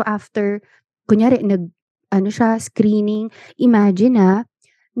nangyari. Pero after, kunyari, screening. Imagine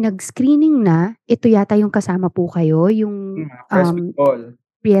nag-screening na, ito yata yung kasama po kayo, yung Press people.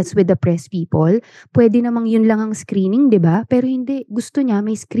 yes, with the press people. Pwede namang yun lang ang screening, 'di ba? Pero hindi, gusto niya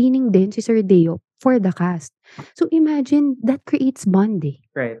may screening din si Sir Deo for the cast. So imagine that creates bonding.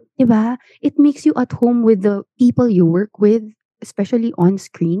 Right. 'Di ba? It makes you at home with the people you work with, especially on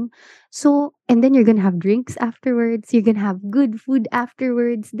screen. So, and then you're gonna have drinks afterwards, you're gonna have good food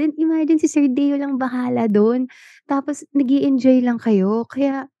afterwards. Then imagine si Sir Deo lang bahala doon. Tapos nag-i-enjoy lang kayo.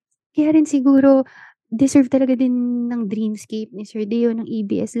 Kaya rin siguro deserve talaga din ng Dreamscape ni Sir Deo, ng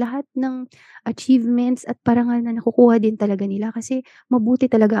EBS, lahat ng achievements at parangal na nakukuha din talaga nila kasi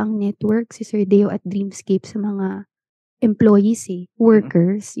mabuti talaga ang network si Sir Deo at Dreamscape sa mga employees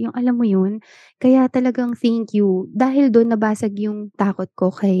workers, yung alam mo yun? Kaya talagang thank you. Dahil doon nabasag yung takot ko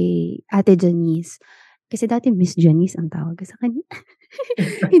kay Ate Janice. Kasi dati Miss Janice ang tawag ko sa kanya.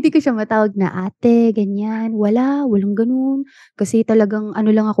 Hindi ko siya matawag na ate, ganyan. Walang ganun. Kasi talagang ano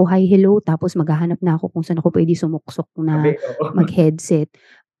lang ako, hi, hello, tapos maghahanap na ako kung saan ako pwede sumuksok na Oo. mag-headset.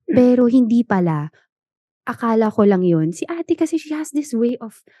 Pero hindi pala. Akala ko lang yun. Si ate kasi she has this way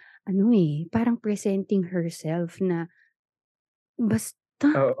of, parang presenting herself na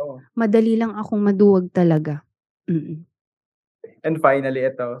basta Oo. madali lang akong maduwag talaga. Mm. And finally,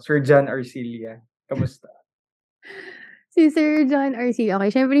 ito, Sir John Arcilia. Kamusta? Si Sir John Arcia,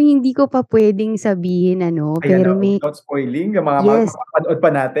 okay, syempre hindi ko pa pwedeng sabihin Ayan pero na, may without spoiling, yung mga yes, mapapanood pa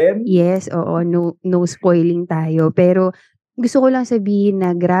natin. yes, oo, no spoiling tayo. Pero gusto ko lang sabihin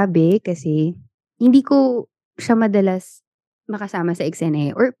na grabe kasi hindi ko siya madalas makasama sa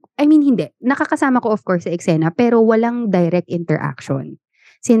eksena or I mean hindi, nakakasama ko of course sa eksena pero walang direct interaction.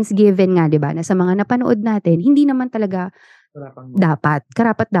 Since given nga 'di ba na sa mga napanood natin, hindi naman talaga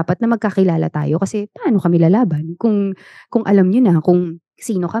karapat-dapat na magkakilala tayo kasi paano kami lalaban kung alam niyo na kung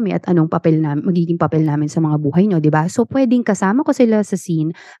sino kami at anong magiging papel namin sa mga buhay niyo, 'di ba? So pwedeng kasama ko sila sa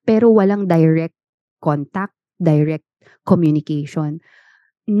scene pero walang direct contact, direct communication.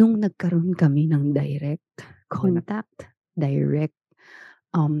 Nung nagkaroon kami ng direct contact, direct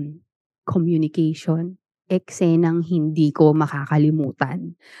communication, eksenang hindi ko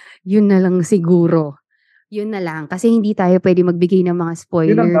makakalimutan. Yun na lang siguro. Yun na lang, kasi hindi tayo pwede magbigay ng mga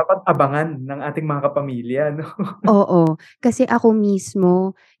Yun ang spoiler. dapat abangan ng ating mga kapamilya, no? Oo, kasi ako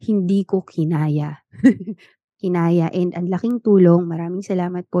mismo hindi ko kinaya. Kinaya and ang laking tulong. Maraming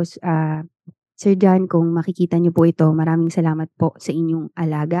salamat po Sir John kung makikita niyo po ito. Maraming salamat po sa inyong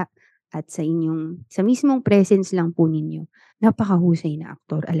alaga at sa mismong presence lang po ninyo. Napakahusay na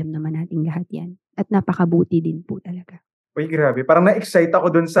aktor, alam naman nating lahat 'yan. At napakabuti din po talaga. Uy, grabe. Parang na-excite ako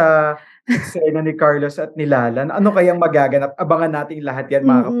dun sa eksena ni Carlos at ni Lala. Ano kayang magaganap? Abangan nating lahat yan,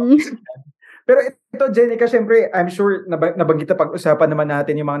 mga kapamilya. Pero ito, Jennica, syempre, I'm sure nabanggit na pag-usapan naman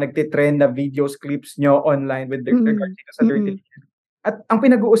natin yung mga nagtitrend na videos, clips nyo online with regards dito sa Dirty Linen. At ang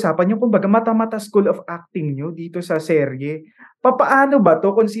pinag-uusapan yung kumbaga mata-mata school of acting nyo dito sa serye. Papaano ba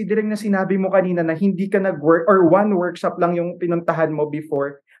to considering na sinabi mo kanina na hindi ka nag-work or one workshop lang yung pinuntahan mo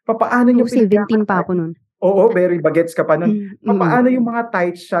before? Papaano nyo 17 pa ako nun. Oo, very bagets ka pa nun. Papaano Mm. yung mga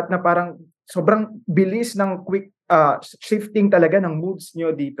tight shot na parang sobrang bilis ng quick shifting talaga ng moods nyo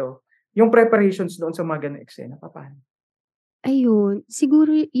dito? Yung preparations doon sa mga ganung eksena, papaano? Ayun,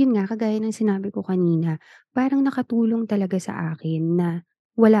 siguro yun nga kagaya ng sinabi ko kanina, parang nakatulong talaga sa akin na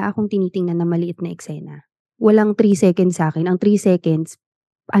wala akong tinitingnan na maliit na eksena. Walang 3 seconds sa'kin, ang 3 seconds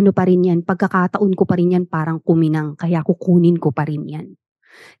ano pa rin 'yan, pagkakataon ko pa rin 'yan parang kuminang kaya kukunin ko pa rin 'yan.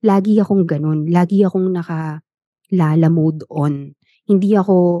 Lagi akong gano'n, lagi akong Lala mode on. Hindi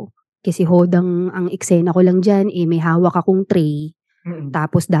ako kasi hodang ang eksena ko lang diyan, may hawak akong tray,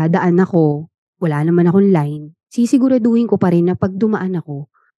 tapos dadaan ako, wala naman akong line, sisiguraduhin ko pa rin na 'pag dumaan ako,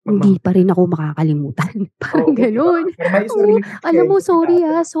 hindi pa rin ako makakalimutan. Parang Oo, 'di ba? gano'n. May Oo, sariling alam mo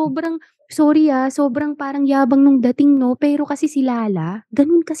eksena si Lala. sobrang parang yabang nung dating 'no, pero kasi si Lala,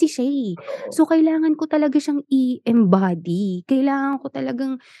 gano'n kasi siya, Totoo. So kailangan ko talaga siyang i-embody, kailangan ko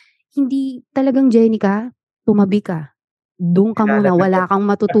talagang hindi talagang Jennica, tumabi ka. Do'n ka Lala muna, na wala kang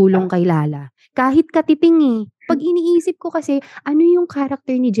matutulong kay Lala. Kahit katiting. 'Pag iniisip ko kasi, ano yung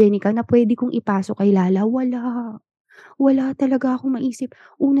character ni Jennica na puwede kong ipasok kay Lala, wala. Wala talaga akong maisip.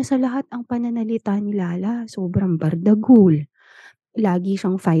 Una sa lahat, ang pananalita ni Lala sobrang bardagul. Lagi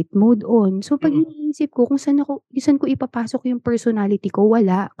siyang fight mode on. So 'pag iniisip ko kung saan ko ipapasok yung personality ko,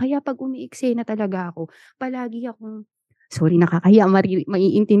 wala. Kaya 'pag umeeksena talaga ako, palagi akong sorry nakakahiya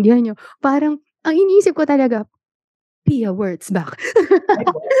maiintindihan niyo. Parang ang iniisip ko talaga, Pia words back. Ay,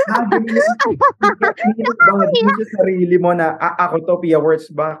 ganun yung iniimbag mo sa sarili mo na, ako 'to, Pia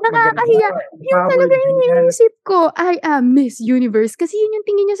words back, maganda, Nakakahiya. Yun power, talaga yung ganyan. iniisip ko, I am Miss Universe. Kasi yun yung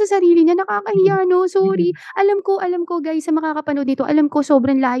tingin niya sa sarili niya, nakakahiya 'no, sorry. Alam ko guys sa makakapanood nito, alam ko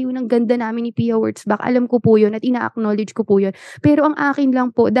sobrang layo ng ganda namin ni Pia Wurtzbach, alam ko po yun at ina-acknowledge ko po yun. Pero ang akin lang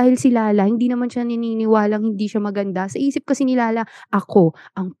po, dahil si Lala, hindi naman siya naniniwalang hindi siya maganda. Sa isip kasi ni Lala, ako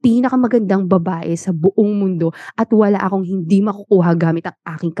ang pinakamagandang babae sa buong mundo at wala akong hindi makukuha gamit ang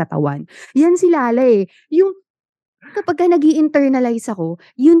aking katawan. Yan si Lala yung kapagka nag-i-internalize ako,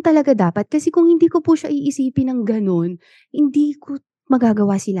 yun talaga dapat kasi kung hindi ko po siya iisipin ng gano'n, hindi ko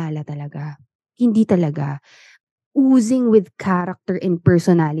magagawa si Lala talaga. Hindi talaga. Oozing with character and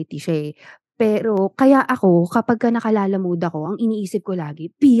personality siya. Pero kaya ako kapagka naka-Lala mode ako, ang iniisip ko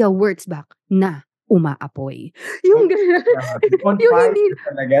lagi, Pia Wurtzbach na. umaapoy. Yung gano'n. On Yung fire hindi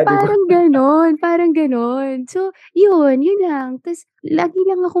talaga, di ba? parang gano'n. So, yun lang. Tas lagi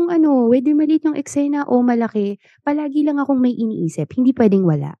lang akong whether maliit yung eksena o malaki, palagi lang akong may iniisip. Hindi puwedeng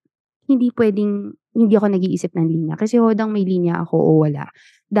wala. Hindi puwedeng hindi ako nag-iisip ng linya. Kasi hodang may linya ako o wala,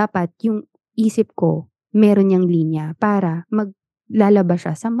 dapat yung isip ko meron niyang linya para lalabas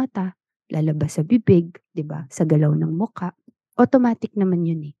siya sa mata, lalabas sa bibig, 'di ba, sa galaw ng mukha. Automatic naman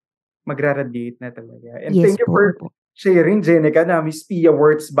yun, eh. Magra-radiate na talaga. And Yes thank you po, for opo. sharing, Jennica, na Miss Pia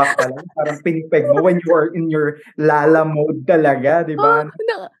words back pa lang. Parang pinipeg mo when you are in your Lala mode talaga, di ba?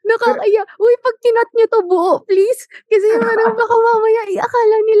 Pero, Nakakaya. Uy, 'pag kinat niyo 'to buo, please. Kasi parang baka mamaya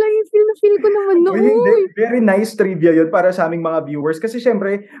akala nila yung feel na feel ko naman na, uy, hindi. uy. Very nice trivia yun para sa aming mga viewers. Kasi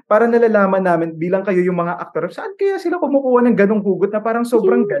syempre, para nalalaman namin bilang kayo yung mga aktor, saan kaya sila kumukuha ng ganong hugot na parang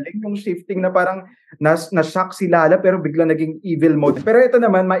sobrang Yung galing yung shifting na parang na-shock si Lala pero bigla naging evil mode. Pero ito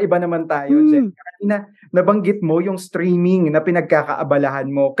naman, maiba naman tayo, Jen. Kanina, nabanggit mo yung streaming na pinagkakaabalahan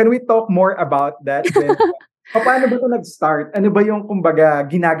mo. Can we talk more about that, Jen? Paano ba ito nag-start? Ano ba yung, kumbaga,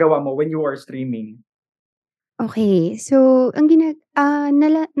 ginagawa mo when you are streaming? Okay. So,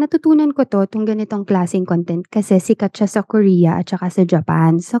 natutunan ko 'tong ganitong klaseng content kasi sikat siya sa Korea at saka sa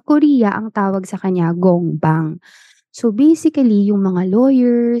Japan. Sa Korea, ang tawag sa kanya gongbang. So, basically yung mga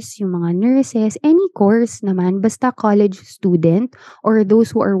lawyers, yung mga nurses, any course naman basta college student or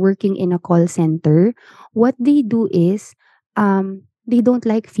those who are working in a call center, what they do is, they don't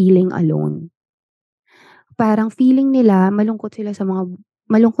like feeling alone. Parang feeling nila malungkot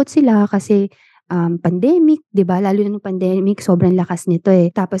sila kasi, pandemic, 'di ba? Lalo na nung pandemic sobrang lakas nito, eh.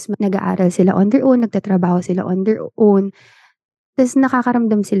 Tapos nag-aaral sila on their own, nagtatrabaho sila on their own, ta's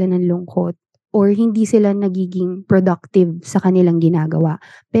nakakaramdam sila ng lungkot or hindi sila nagiging productive sa kanilang ginagawa.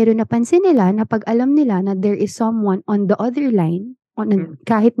 Pero napansin nila na 'pag alam nila na there is someone on the other line,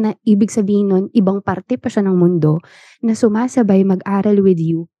 kahit na ibig sabihin nun ibang parte pa siya ng mundo, na sumasabay mag-aral with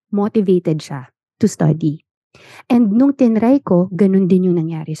you, motivated siya to study. And nung tinry ko, ganun din yung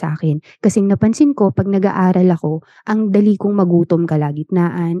nangyari sa akin. Kasi napansin ko 'pag nag-aaral ako, ang dali kong magutom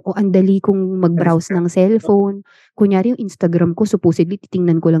kalagitnaan o ang dali kong mag-browse ng cellphone. Kunyari yung Instagram ko supposedly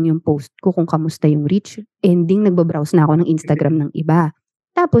titingnan ko lang yung post ko kung kamusta yung reach, ending nagba-browse na ako ng Instagram ng iba.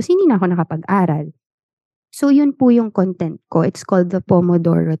 Tapos hindi na ako nakapag-aral. So yun po yung content ko. It's called the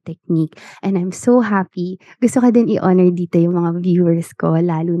Pomodoro Technique. And I'm so happy. Gusto ko din i-honor dito yung mga viewers ko,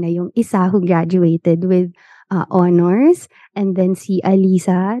 lalo na yung isa who graduated with honors. And then si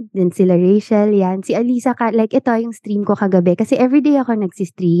Alisa, then sila Rachel, yan. Si Alisa, like ito yung stream ko kagabi. Kasi everyday ako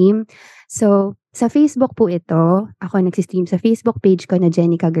nagsistream. So, sa Facebook po ito, ako nagsistream sa Facebook page ko na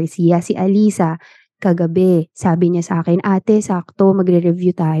Jennica Garcia. Si Alisa, kagabi, sabi niya sa akin, ate, sakto,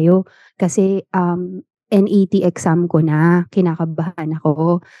 magre-review tayo. Kasi, NET exam ko na, kinakabahan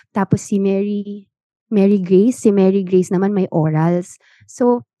ako. Tapos si Mary Grace naman may orals.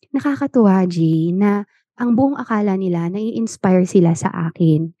 So, nakakatuwa, G, na ang buong akala nila nai-inspire sila sa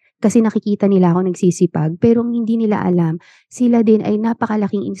akin. Kasi nakikita nila ako nagsisipag, pero hindi nila alam, sila din ay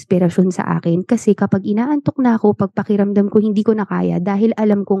napakalaking inspirasyon sa akin. Kasi kapag inaantok na ako, pag pakiramdam ko hindi ko na kaya, dahil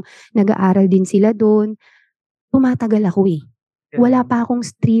alam kong nag-aaral din sila doon, tumatagal ako, eh. Wala pa akong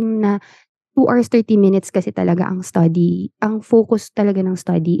stream na 2 hours 30 minutes kasi talaga ang study. Ang focus talaga ng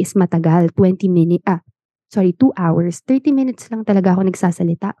study is matagal, 2 hours. 30 minutes lang talaga ako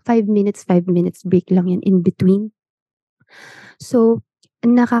nagsasalita. 5 minutes break lang yan in between. So,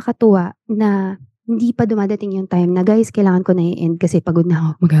 nakakatuwa na hindi pa dumadating yung time na, guys, kailangan ko na i-end kasi pagod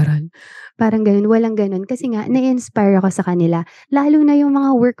na ako mag-aral. Parang ganun, walang ganun. Kasi nga, na-inspire ako sa kanila. Lalo na yung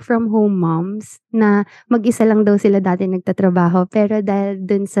mga work from home moms na mag-isa lang daw sila dati nagtatrabaho. Pero dahil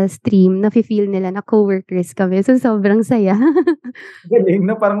dun sa stream, nafe-feel nila na co-workers kami. So, sobrang saya. Galing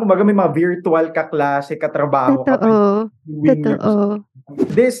na parang kumbaga may mga virtual kaklase, katrabaho ka. Totoo.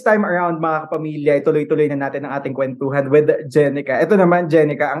 This time around, mga kapamilya, ituloy-tuloy na natin ang ating kwentuhan with Jennica. Ito naman,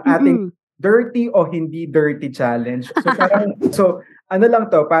 Jennica, ang ating dirty o hindi dirty challenge. So ano lang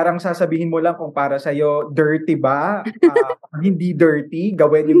to, parang sasabihin mo lang kung para sa'yo, dirty ba? Hindi dirty,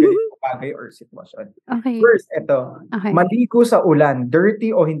 gawin yung ganitong bagay or sitwasyon. Okay. First, ito, maligo sa ulan,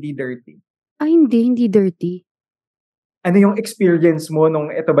 dirty o hindi dirty? Hindi dirty. Ano yung experience mo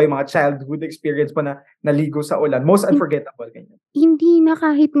nung ito ba yung mga childhood experience mo na naligo sa ulan? Most unforgettable, ganyan. Hindi na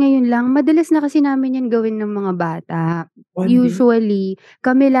kahit ngayon lang. Madalas na kasi namin yan gawin ng mga bata. Usually,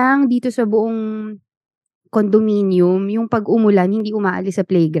 kami lang dito sa buong condominium, yung pag umulan, hindi umaalis sa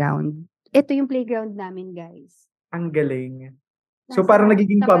playground. Ito yung playground namin, guys. Ang galing. So parang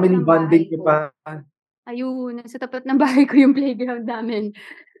nagiging family bonding ko pa. Ayun, nasa tapat ng bahay ko yung playground namin.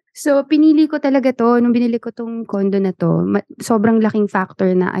 So, pinili ko talaga 'to nung binili ko 'tong condo na 'to, sobrang laking factor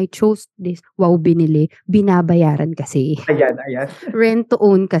na I chose this. Wow, binili, binabayaran kasi. Ayan. Rent to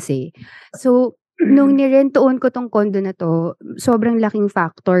own kasi. So, nung ni-rent to own ko 'tong condo na 'to, sobrang laking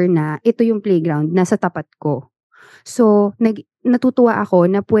factor na ito yung playground, nasa tapat ko. So, natutuwa ako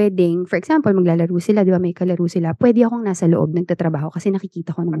na puwedeng, for example, maglalaro sila, 'di ba, may kalaro sila, puwede akong nasa loob nagtatrabaho kasi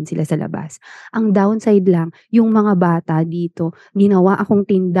nakikita ko naman sila sa labas. Ang downside lang, yung mga bata dito, ginawa akong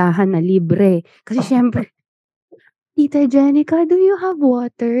tindahan na libre. Kasi siyempre, "Tita Jennica, do you have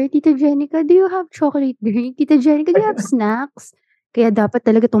water? Tita Jennica, do you have chocolate drink? Tita Jennica, do you have snacks?" Kaya dapat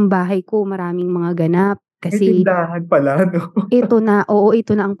talaga 'tong bahay ko maraming mga ganap May kasi tindahan pala 'no? ito na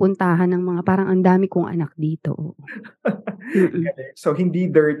ang puntahan ng mga parang ang dami kong anak dito, oo. Mm. Galing. So,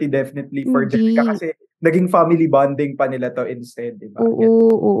 hindi dirty definitely for Jennica Hindi. kasi naging family bonding pa nila 'to instead, 'di ba?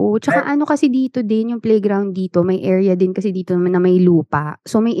 Oo. Tsaka Next, ano kasi dito din, yung playground dito, may area din kasi dito naman na may lupa.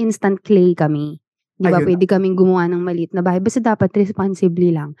 So, may instant clay kami. 'Di ba, ayun na, puwede kaming gumawa ng maliit na bahay basta dapat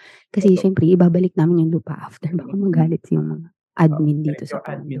responsibly lang. Kasi totoo. siyempre ibabalik namin yung lupa after. Baka magalit yung mga Oo, admin dito galing sa yung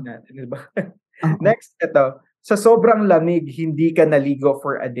admin condo. natin, 'di ba? Oo. Next, ito. Sa sobrang lamig, hindi ka naligo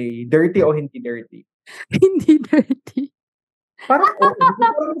for a day. Dirty o hindi dirty? Hindi dirty. Parang oo,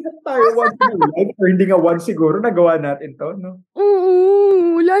 parang lahat tayo once in a life or hindi nga once siguro nagawa natin 'to, 'no?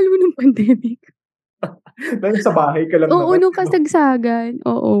 Oo, lalo nung pandemic. Dahil sa bahay ka lang Oo, naman, nung 'di ba? kasagsagan,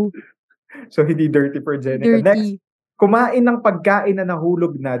 oo. So, hindi dirty for Hindi Jenica. Next, dirty. kumain ng pagkain na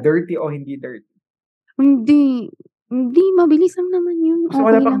nahulog na, dirty o hindi dirty? Hindi. Hindi, mabilis lang naman yun, So,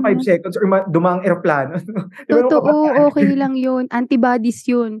 wala okey pang lang 5 yun. seconds or dumaang eroplano, 'no? 'Di ba nung Totoo, kabataan okey lang yun, antibodies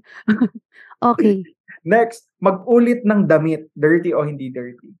yun. Okey, Next, mag-ulit ng damit, dirty o hindi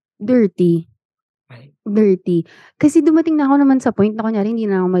dirty? dirty, Ay, dirty. Kasi dumating na ako naman sa point na kunyari hindi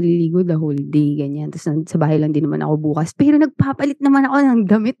na ako maliligo the whole day, ganyan. Tas sa bahay lang din naman ako bukas, pero nagpapalit naman ako ng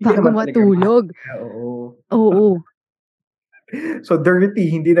damit hindi bago naman talaga matulog. mahalaga, oo. Oo, So, dirty,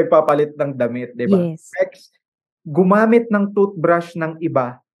 hindi nagpapalit ng damit, 'di ba? yes. Next, gumamit ng toothbrush ng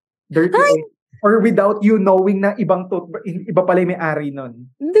iba, dirty Ay, or without you knowing na iba pala yung may-ari nun?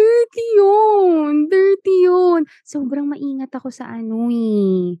 dirty yun. Sobrang maingat ako sa ano,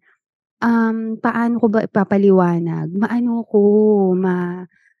 eh, paano ko ba ipapaliwanag, maano ako,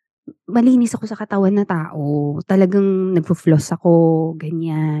 malinis ako sa katawan na tao. Talagang nagfo-floss ako,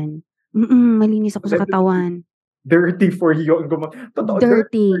 ganyan. Malinis ako So, sa definitely katawan. dirty for you ang totoo,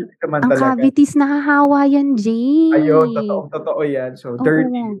 Dirty. dirty naman Ang talaga. cavities nahahawa yan, Ayun, Jay. totoong-totoo yan. So,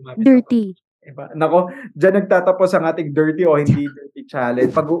 dirty, Oo, gumamit ng dirty. iba. Naku, diyan nagtatapos ang ating dirty o hindi dirty challenge.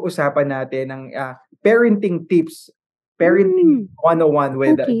 Pag-uusapan natin ang, parenting tips, parenting Hmm, 101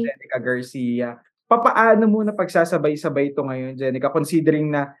 with okey. Jennica Garcia. Papaano mo napagsasabay-sabay ito ngayon, Jenica, considering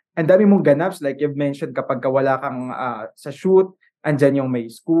na ang dami mong ganaps like you've mentioned kapagka wala kang, sa shoot, andiyan yung may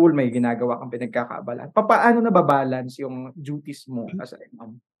school, may ginagawa kang pinagkakaabalahan. Papaano nababalance yung duties mo as a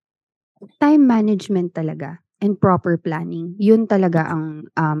mom? Time management talaga and proper planning. Yun talaga ang,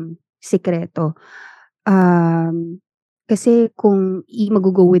 sikreto. Kasi kung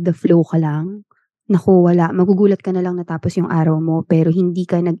mag-go with the flow ka lang, naku wala, magugulat ka na lang natapos yung araw mo pero hindi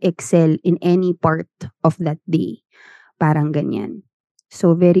ka nag-excel in any part of that day, parang ganyan.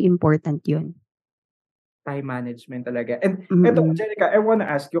 So, very important yun. Time management talaga. And eto, Mm. Jenica, I wanna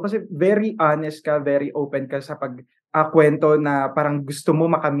ask you kasi very honest ka, very open ka sa kuwento na parang gusto mo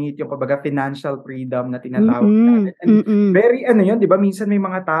makamit yung kumbaga financial freedom na tinatawag natin. And Mm. very ano yun, 'di ba, minsan may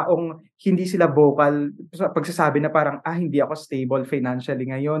mga taong hindi sila vocal sa pagsasabi na parang, hindi ako stable financially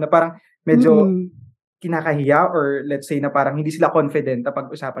ngayon, na parang medyo Mm. kinakahiya or let's say na parang hindi sila confident na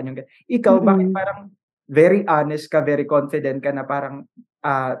pag-usapan yung ikaw, bakit Mm. parang very honest ka, very confident ka na parang,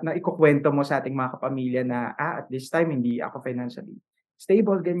 na ikukuwento mo sa ating mga kapamilya na, at this time hindi ako financially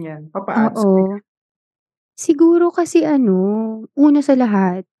stable, ganyan. Papaano Oo. Siguro kasi ano, una sa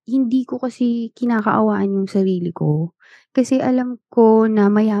lahat, hindi ko kasi kinakaawaan yung sarili ko. Kasi alam ko na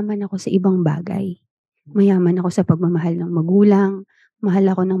mayaman ako sa ibang bagay. Mayaman ako sa pagmamahal ng magulang, mahal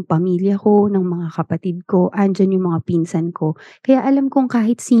ako ng pamilya ko, ng mga kapatid ko, andiyan yung mga pinsan ko. Kaya alam kong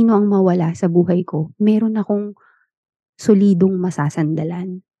kahit sino ang mawala sa buhay ko, meron akong solidong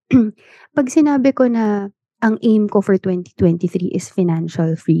masasandalan. 'Pag sinabi ko na ang aim ko for 2023 is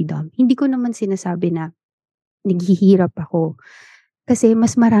financial freedom, hindi ko naman sinasabi na naghihirap ako. Kasi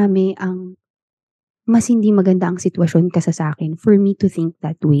mas hindi maganda ang sitwasyon kaysa sa'kin for me to think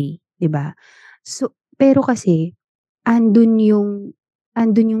that way, 'di ba? So, pero kasi andun yung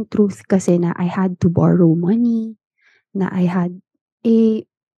andun yung truth kasi na I had to borrow money, na I had eh,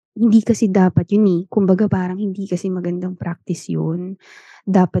 hindi kasi dapat yun kumbaga parang hindi kasi magandang practice yun.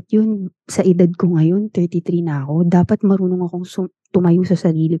 Dapat yun, sa edad ko ngayon, 33 na ako, dapat marunong akong tumayo sa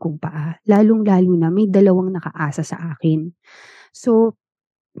sarili kong paa. Lalong-lalo na may dalawang nakaasa sa akin. So,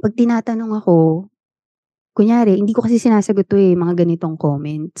 pag tinatanong ako, kunyari, hindi ko kasi sinasagot to mga ganitong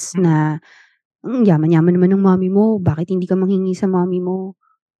comments na, yaman-yaman naman ng mommy mo, bakit hindi ka manghingi sa mommy mo?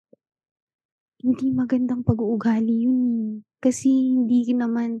 Hindi magandang pag-uugali yun Kasi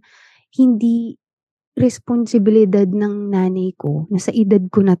hindi responsibilidad ng nanay ko na sa edad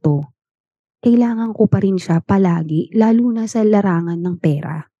ko na 'to, kailangan ko pa rin siya palagi lalo na sa larangan ng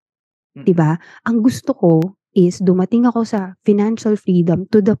pera, 'di ba? Ang gusto ko is dumating ako sa financial freedom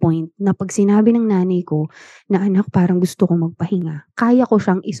to the point na 'pag sinabi ng nanay ko na, "Anak, parang gusto kong magpahinga," kaya ko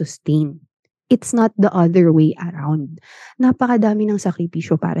siyang i-sustain. It's not the other way around. Napakadami ng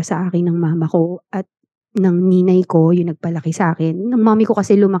sakripisyo para sa akin ng mama ko at ng ninay ko, yung nagpalaki sa akin. Ng mommy ko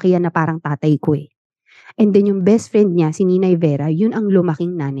kasi lumaki yan na parang tatay ko And then yung best friend niya, si Ninay Vera, yun ang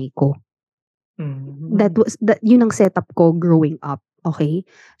lumaking nanay ko. Yun ang setup ko growing up. Okay?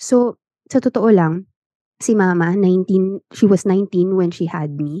 So, sa totoo lang, si mama, she was 19 when she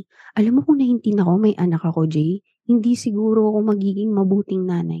had me. Alam mo kung 19 ako, may anak ako, Jay, hindi siguro ako magiging mabuting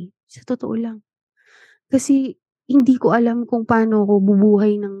nanay. Sa totoo lang. Kasi, hindi ko alam kung paano ako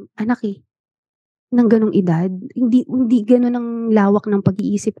bubuhay ng anak ng ganong edad. Hindi ganon ang lawak ng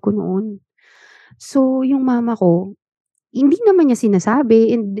pag-iisip ko noon. So, yung mama ko, hindi naman niya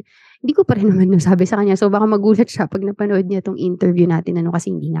sinasabi and hindi ko pa rin naman nasabi sa kanya. So, baka magulat siya pag napanood niya tong interview natin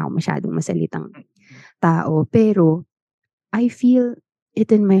kasi hindi nga ako masyadong masalitang tao. Pero, I feel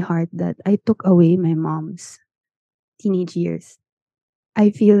it in my heart that I took away my mom's teenage years.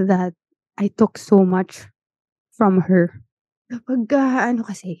 I feel that I took so much from her. Kapag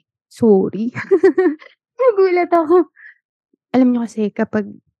kasi, sorry. Nagulat ako. Alam niyo kasi kapag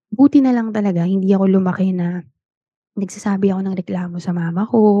buti na lang talaga hindi ako lumaki na nagsasabi ako ng reklamo sa mama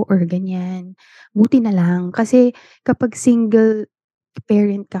ko or ganyan. Buti na lang kasi kapag single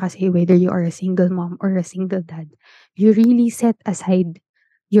parent ka kasi, whether you are a single mom or a single dad, you really set aside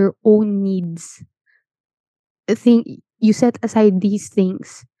your own needs. You set aside these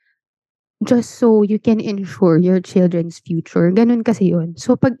things just so you can ensure your children's future. Ganun kasi yun.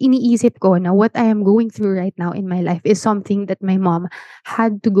 So, pag iniisip ko na what I am going through right now in my life is something that my mom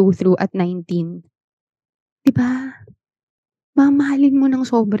had to go through at 19. Diba? Mamahalin mo ng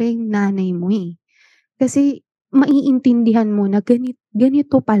sobrang nanay mo Kasi, maiintindihan mo na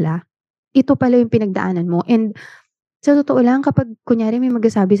ganito pala. Ito pala yung pinagdaanan mo. And, sa totoo lang, kapag kunyari may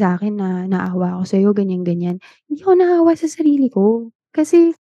magsasabi sa akin na naawa ako sa'yo, ganyan-ganyan, hindi ako naawa sa sarili ko.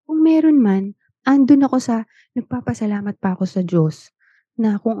 Kasi, kung meron man, andun ako nagpapasalamat pa ako sa Diyos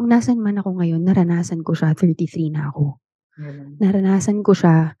na kung nasan man ako ngayon, naranasan ko siya, 33 na ako. Naranasan ko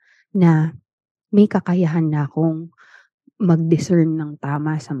siya na may kakayahan na akong mag-discern ng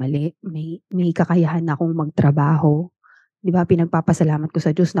tama sa mali. May kakayahan na akong magtrabaho. 'Di ba, pinagpapasalamat ko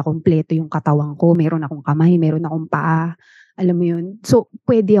sa Diyos na kumpleto yung katawan ko. Meron akong kamay, meron akong paa. Alam mo yun? So,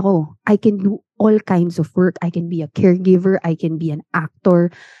 pwede ako. I can do all kinds of work. I can be a caregiver. I can be an actor.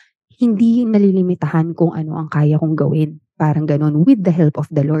 Hindi nalilimitahan kung ano ang kaya kong gawin. Parang ganun. With the help of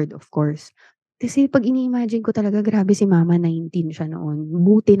the Lord, of course. Kasi pag ini-imagine ko talaga, grabe si mama, 19 siya noon.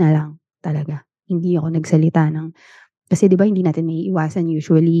 Buti na lang talaga. Hindi ako nagsalita kasi 'di ba hindi natin maiiwasan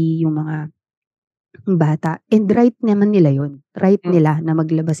usually yung mga bata. And right naman nila yun. Right nila na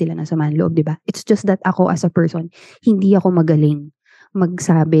maglabas sila ng samaan loob, 'di ba? It's just that ako as a person, hindi ako magaling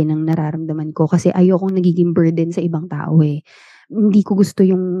magsabi ng nararamdaman ko kasi ayokong nagiging burden sa ibang tao Hindi ko gusto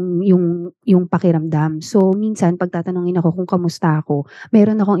yung pakiramdam. So, minsan pag tatanungin ako kung kamusta ako,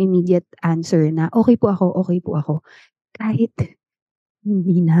 meron akong immediate answer na, "Okay po ako, okay po ako." Kahit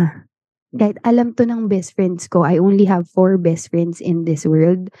hindi na. Kahit alam 'to ng best friends ko, I only have 4 best friends in this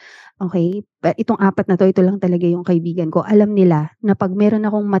world, okay? Itong 4 na 'to, ito lang talaga yung kaibigan ko. Alam nila na 'pag meron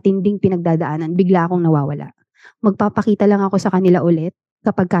akong matinding pinagdadaanan, bigla akong nawawala. Magpapakita lang ako sa kanila ulit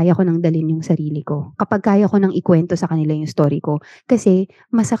kapag kaya ko ng dalhin yung sarili ko. Kapag kaya ko ng ikuwento sa kanila yung story ko. Kasi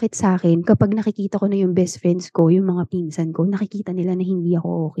masakit sa akin kapag nakikita ko na yung best friends ko, yung mga pinsan ko, nakikita nila na hindi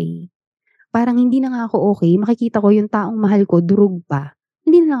ako okay. Parang hindi na nga ako okay, makikita ko yung taong mahal ko durog pa,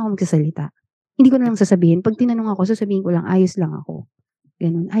 hindi na lang ako magsasalita. Hindi ko na lang sasabihin. 'Pag tinanong ako, sasabihin ko lang, "Ayos lang ako."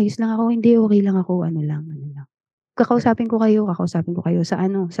 Gano'n. "Ayos lang ako, hindi, okay lang ako, ano lang." Kakausapin ko kayo sa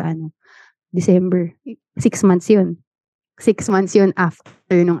ano, December. 6 months 'yun. 6 months 'yun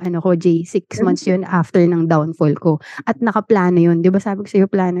after nung ko, Jay. 6 months 'yun after ng downfall ko. At nakaplano 'yun. 'Di ba sabi ko sa'yo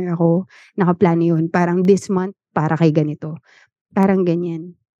planner ako? Nakaplano 'yun. Parang this month, para kay ganito. Parang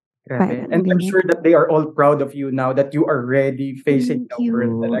ganyan. Grabe. Parang And I'm ganyan. sure that they are all proud of you now that you are ready facing Thank the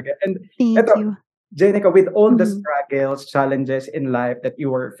world you. talaga. And Thank eto, you. Jenica, with all the Mhm. struggles, challenges in life that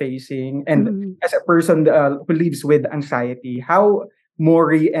you are facing, and Mhm. as a person who lives with anxiety, how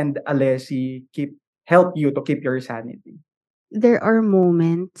Mori and Alessi help you to keep your sanity? There are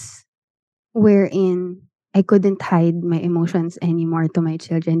moments wherein I couldn't hide my emotions anymore to my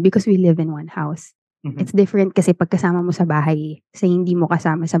children because we live in one house. It's Mhm. different kasi pagkasama mo sa bahay, sa hindi mo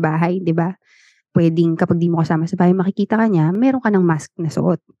kasama sa bahay, 'di ba? Puwedeng kapag di mo kasama sa bahay makikita ka niya, meron ka ng mask na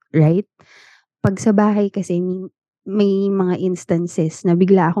suot, right? 'Pag sa bahay kasi may mga instances na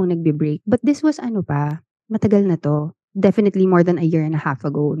bigla akong nagbe-break. But this was ano pa, matagal na 'to. Definitely more than a year and a half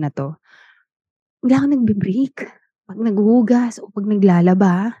ago na 'to. Bigla akong nagbe-break. 'Pag naghuhugas o 'pag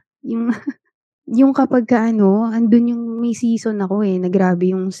naglalaba, yung yung kapagka ano, andun yung may season ako, na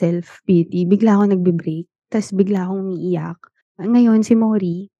grabe yung self-pity, bigla akong nagbe-break, ta's bigla akong umiiyak. Ngayon si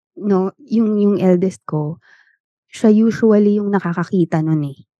Mori 'no, yung eldest ko, siya usually yung nakakakita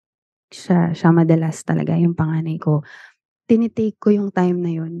nun, Siya madalas talaga yung panganay ko. Tini-take ko yung time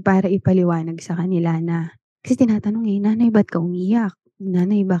na yun para ipaliwanag sa kanila na kasi tinatanong, "Nanay ba't ka umiiyak?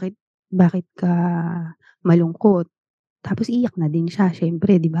 Nanay bakit ka malungkot?" Tapos iiyak na din siya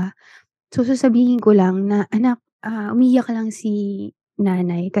siyempre 'di ba? So sasabihin ko lang na, "Anak, umiiyak lang si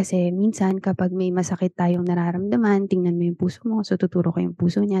nanay kasi minsan kapag may masakit tayong nararamdaman tingnan mo yung puso mo." So tuturo ko yung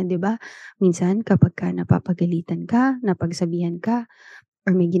puso niya 'di ba? Minsan kapagka napapagalitan ka, napagsabihan ka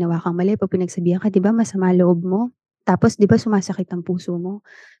or may ginawa kang mali 'pag pinagsabihan ka 'di ba masama loob mo? Tapos 'di ba sumasakit ang puso mo?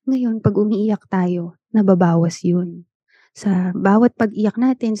 Ngayon 'pag umiiyak tayo, nababawas 'yun. Sa bawat pag-iyak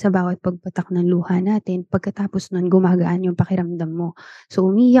natin, sa bawat pagpatak ng luha natin, pagkatapos nun gumagaan yung pakiramdam mo.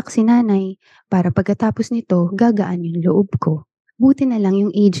 So umiiyak si nanay para pagkatapos nito gagaan yung loob ko. Buti na lang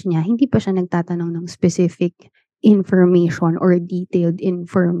yung age niya, hindi pa siya nagtatanong ng specific information or detailed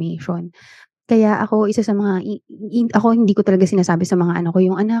information. Kaya ako isa sa mga ako hindi ko talaga sinasabi sa mga anak ko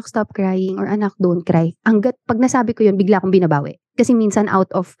yung, "Anak, stop crying," or, "Anak, don't cry." Hangga't 'pag nasabi ko yun bigla akong binabawi. Kasi minsan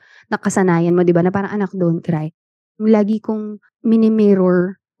out of nakasanayan mo 'di ba na parang, "Anak, don't cry." Lagi kong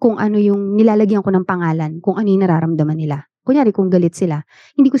mini-mirror kung ano yung nilalagyan ko ng pangalan, kung ano yung nararamdaman nila. Kunyari kung galit sila,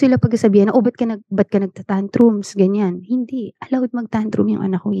 hindi ko sila pagsasabihan na, "Oh, ba't ka nagta-tantrums?" Ganyan. Hindi, allowed mag-tantrum yung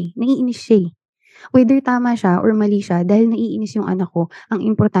anak ko, naiinis siya, Whether tama siya or mali siya dahil naiinis yung anak ko, ang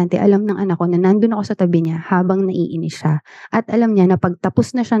importante alam ng anak ko na nandun ako sa tabi niya habang naiinis siya at alam niya na 'pag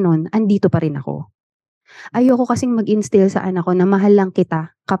tapos na siya nun, andito pa rin ako. Ayoko kasing mag-instill sa anak ko na mahal lang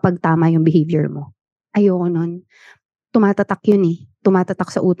kita kapag tama yung behavior mo. Ayoko nun. Tumatatak yun, Tumatatak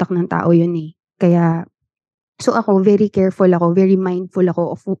sa utak ng tao yun, Kaya so ako very careful ako, very mindful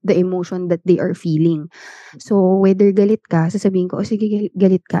ako of the emotion that they are feeling. So whether galit ka, sasabihin ko, "O sige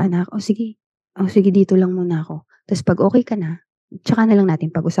galit ka anak, o sige dito lang muna ako. Tapos 'pag okey ka na, tsaka na lang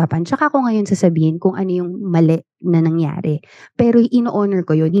natin pag-usapan." Tsaka ko ngayon sasabihin kung ano yung mali na nangyari. Pero ino-honor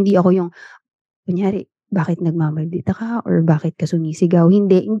ko yun, hindi ako yung kunyari, bakit nagmamaldita ka or bakit ka sumisigaw,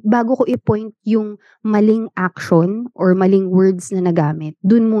 hindi. Bago ko i-point yung maling action or maling words na nagamit,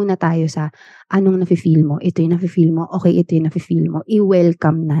 dun muna tayo sa anong nafe-feel mo, ito yung nafe-feel mo, okey ito yung nafe-feel mo,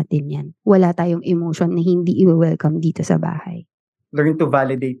 i-welcome natin yan. Wala tayong emotion na hindi i-welcome dito sa bahay. Learn to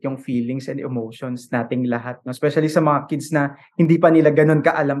validate yung feelings and emotions nating lahat, no? Especially sa mga kids na hindi pa nila ganun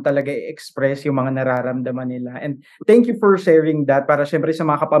kaalam talaga i-express yung mga nararamdaman nila. And thank you for sharing that para syempre sa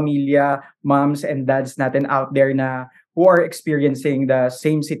mga kapamilya, moms and dads natin out there na who are experiencing the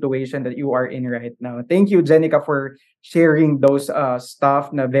same situation that you are in right now. Thank you, Jenica, for sharing those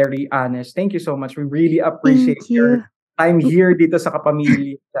stuff na very honest. Thank you so much. We really appreciate Thank you. your time here dito sa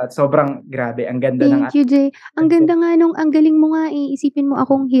Kapamilya Chat. Sobrang grabe, ang ganda ng Thank you, Jay. Ang ganda nga ang galing mo nga, Isipin mo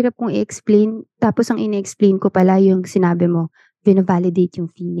akong hirap kong i-explain, tapos ang ini-explain ko pala yung sinabi mo, vina-validate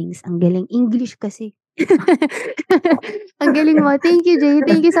yung feelings. Ang galing. English kasi. Ang galing mo. Thank you, Jay.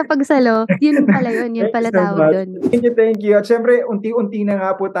 Thank you sa pagsalo. Yun pala yun. Yun Thank you pala so tawag much. dun. Thank you. At syempre, unti-unti na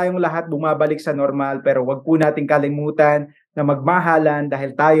nga po tayong lahat bumabalik sa normal, pero wag po nating kalimutan na magmahalan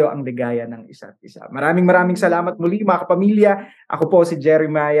dahil tayo ang ligaya ng isa't isa. Maraming salamat muli mga kapamilya. Ako po si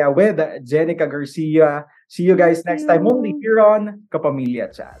Jeremiah with Jennica Garcia. See you guys next time only here on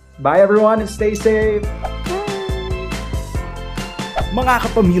Kapamilya Chat. Bye everyone and stay safe. Mga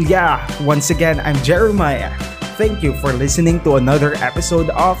kapamilya, once again, I'm Jeremiah. Thank you for listening to another episode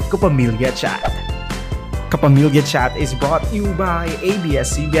of Kapamilya Chat. Kapamilya Chat is brought to you by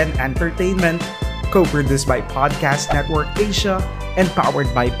ABS-CBN Entertainment, co-produced by Podcast Network Asia, and powered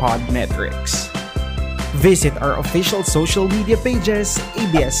by Podmetrics. Visit our official social media pages,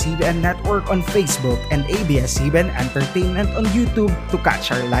 ABS-CBN Network on Facebook and ABS-CBN Entertainment on YouTube to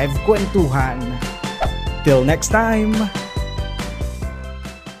catch our live kwentuhan. Till next time!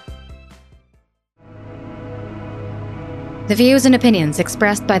 The views and opinions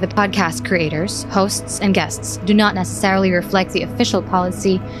expressed by the podcast creators, hosts, and guests do not necessarily reflect the official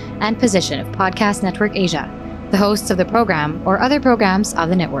policy and position of Podcast Network Asia, the hosts of the program, or other programs of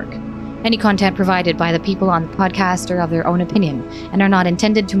the network. Any content provided by the people on the podcast are of their own opinion and are not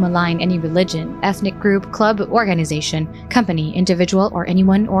intended to malign any religion, ethnic group, club, organization, company, individual, or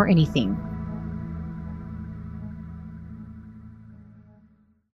anyone or anything.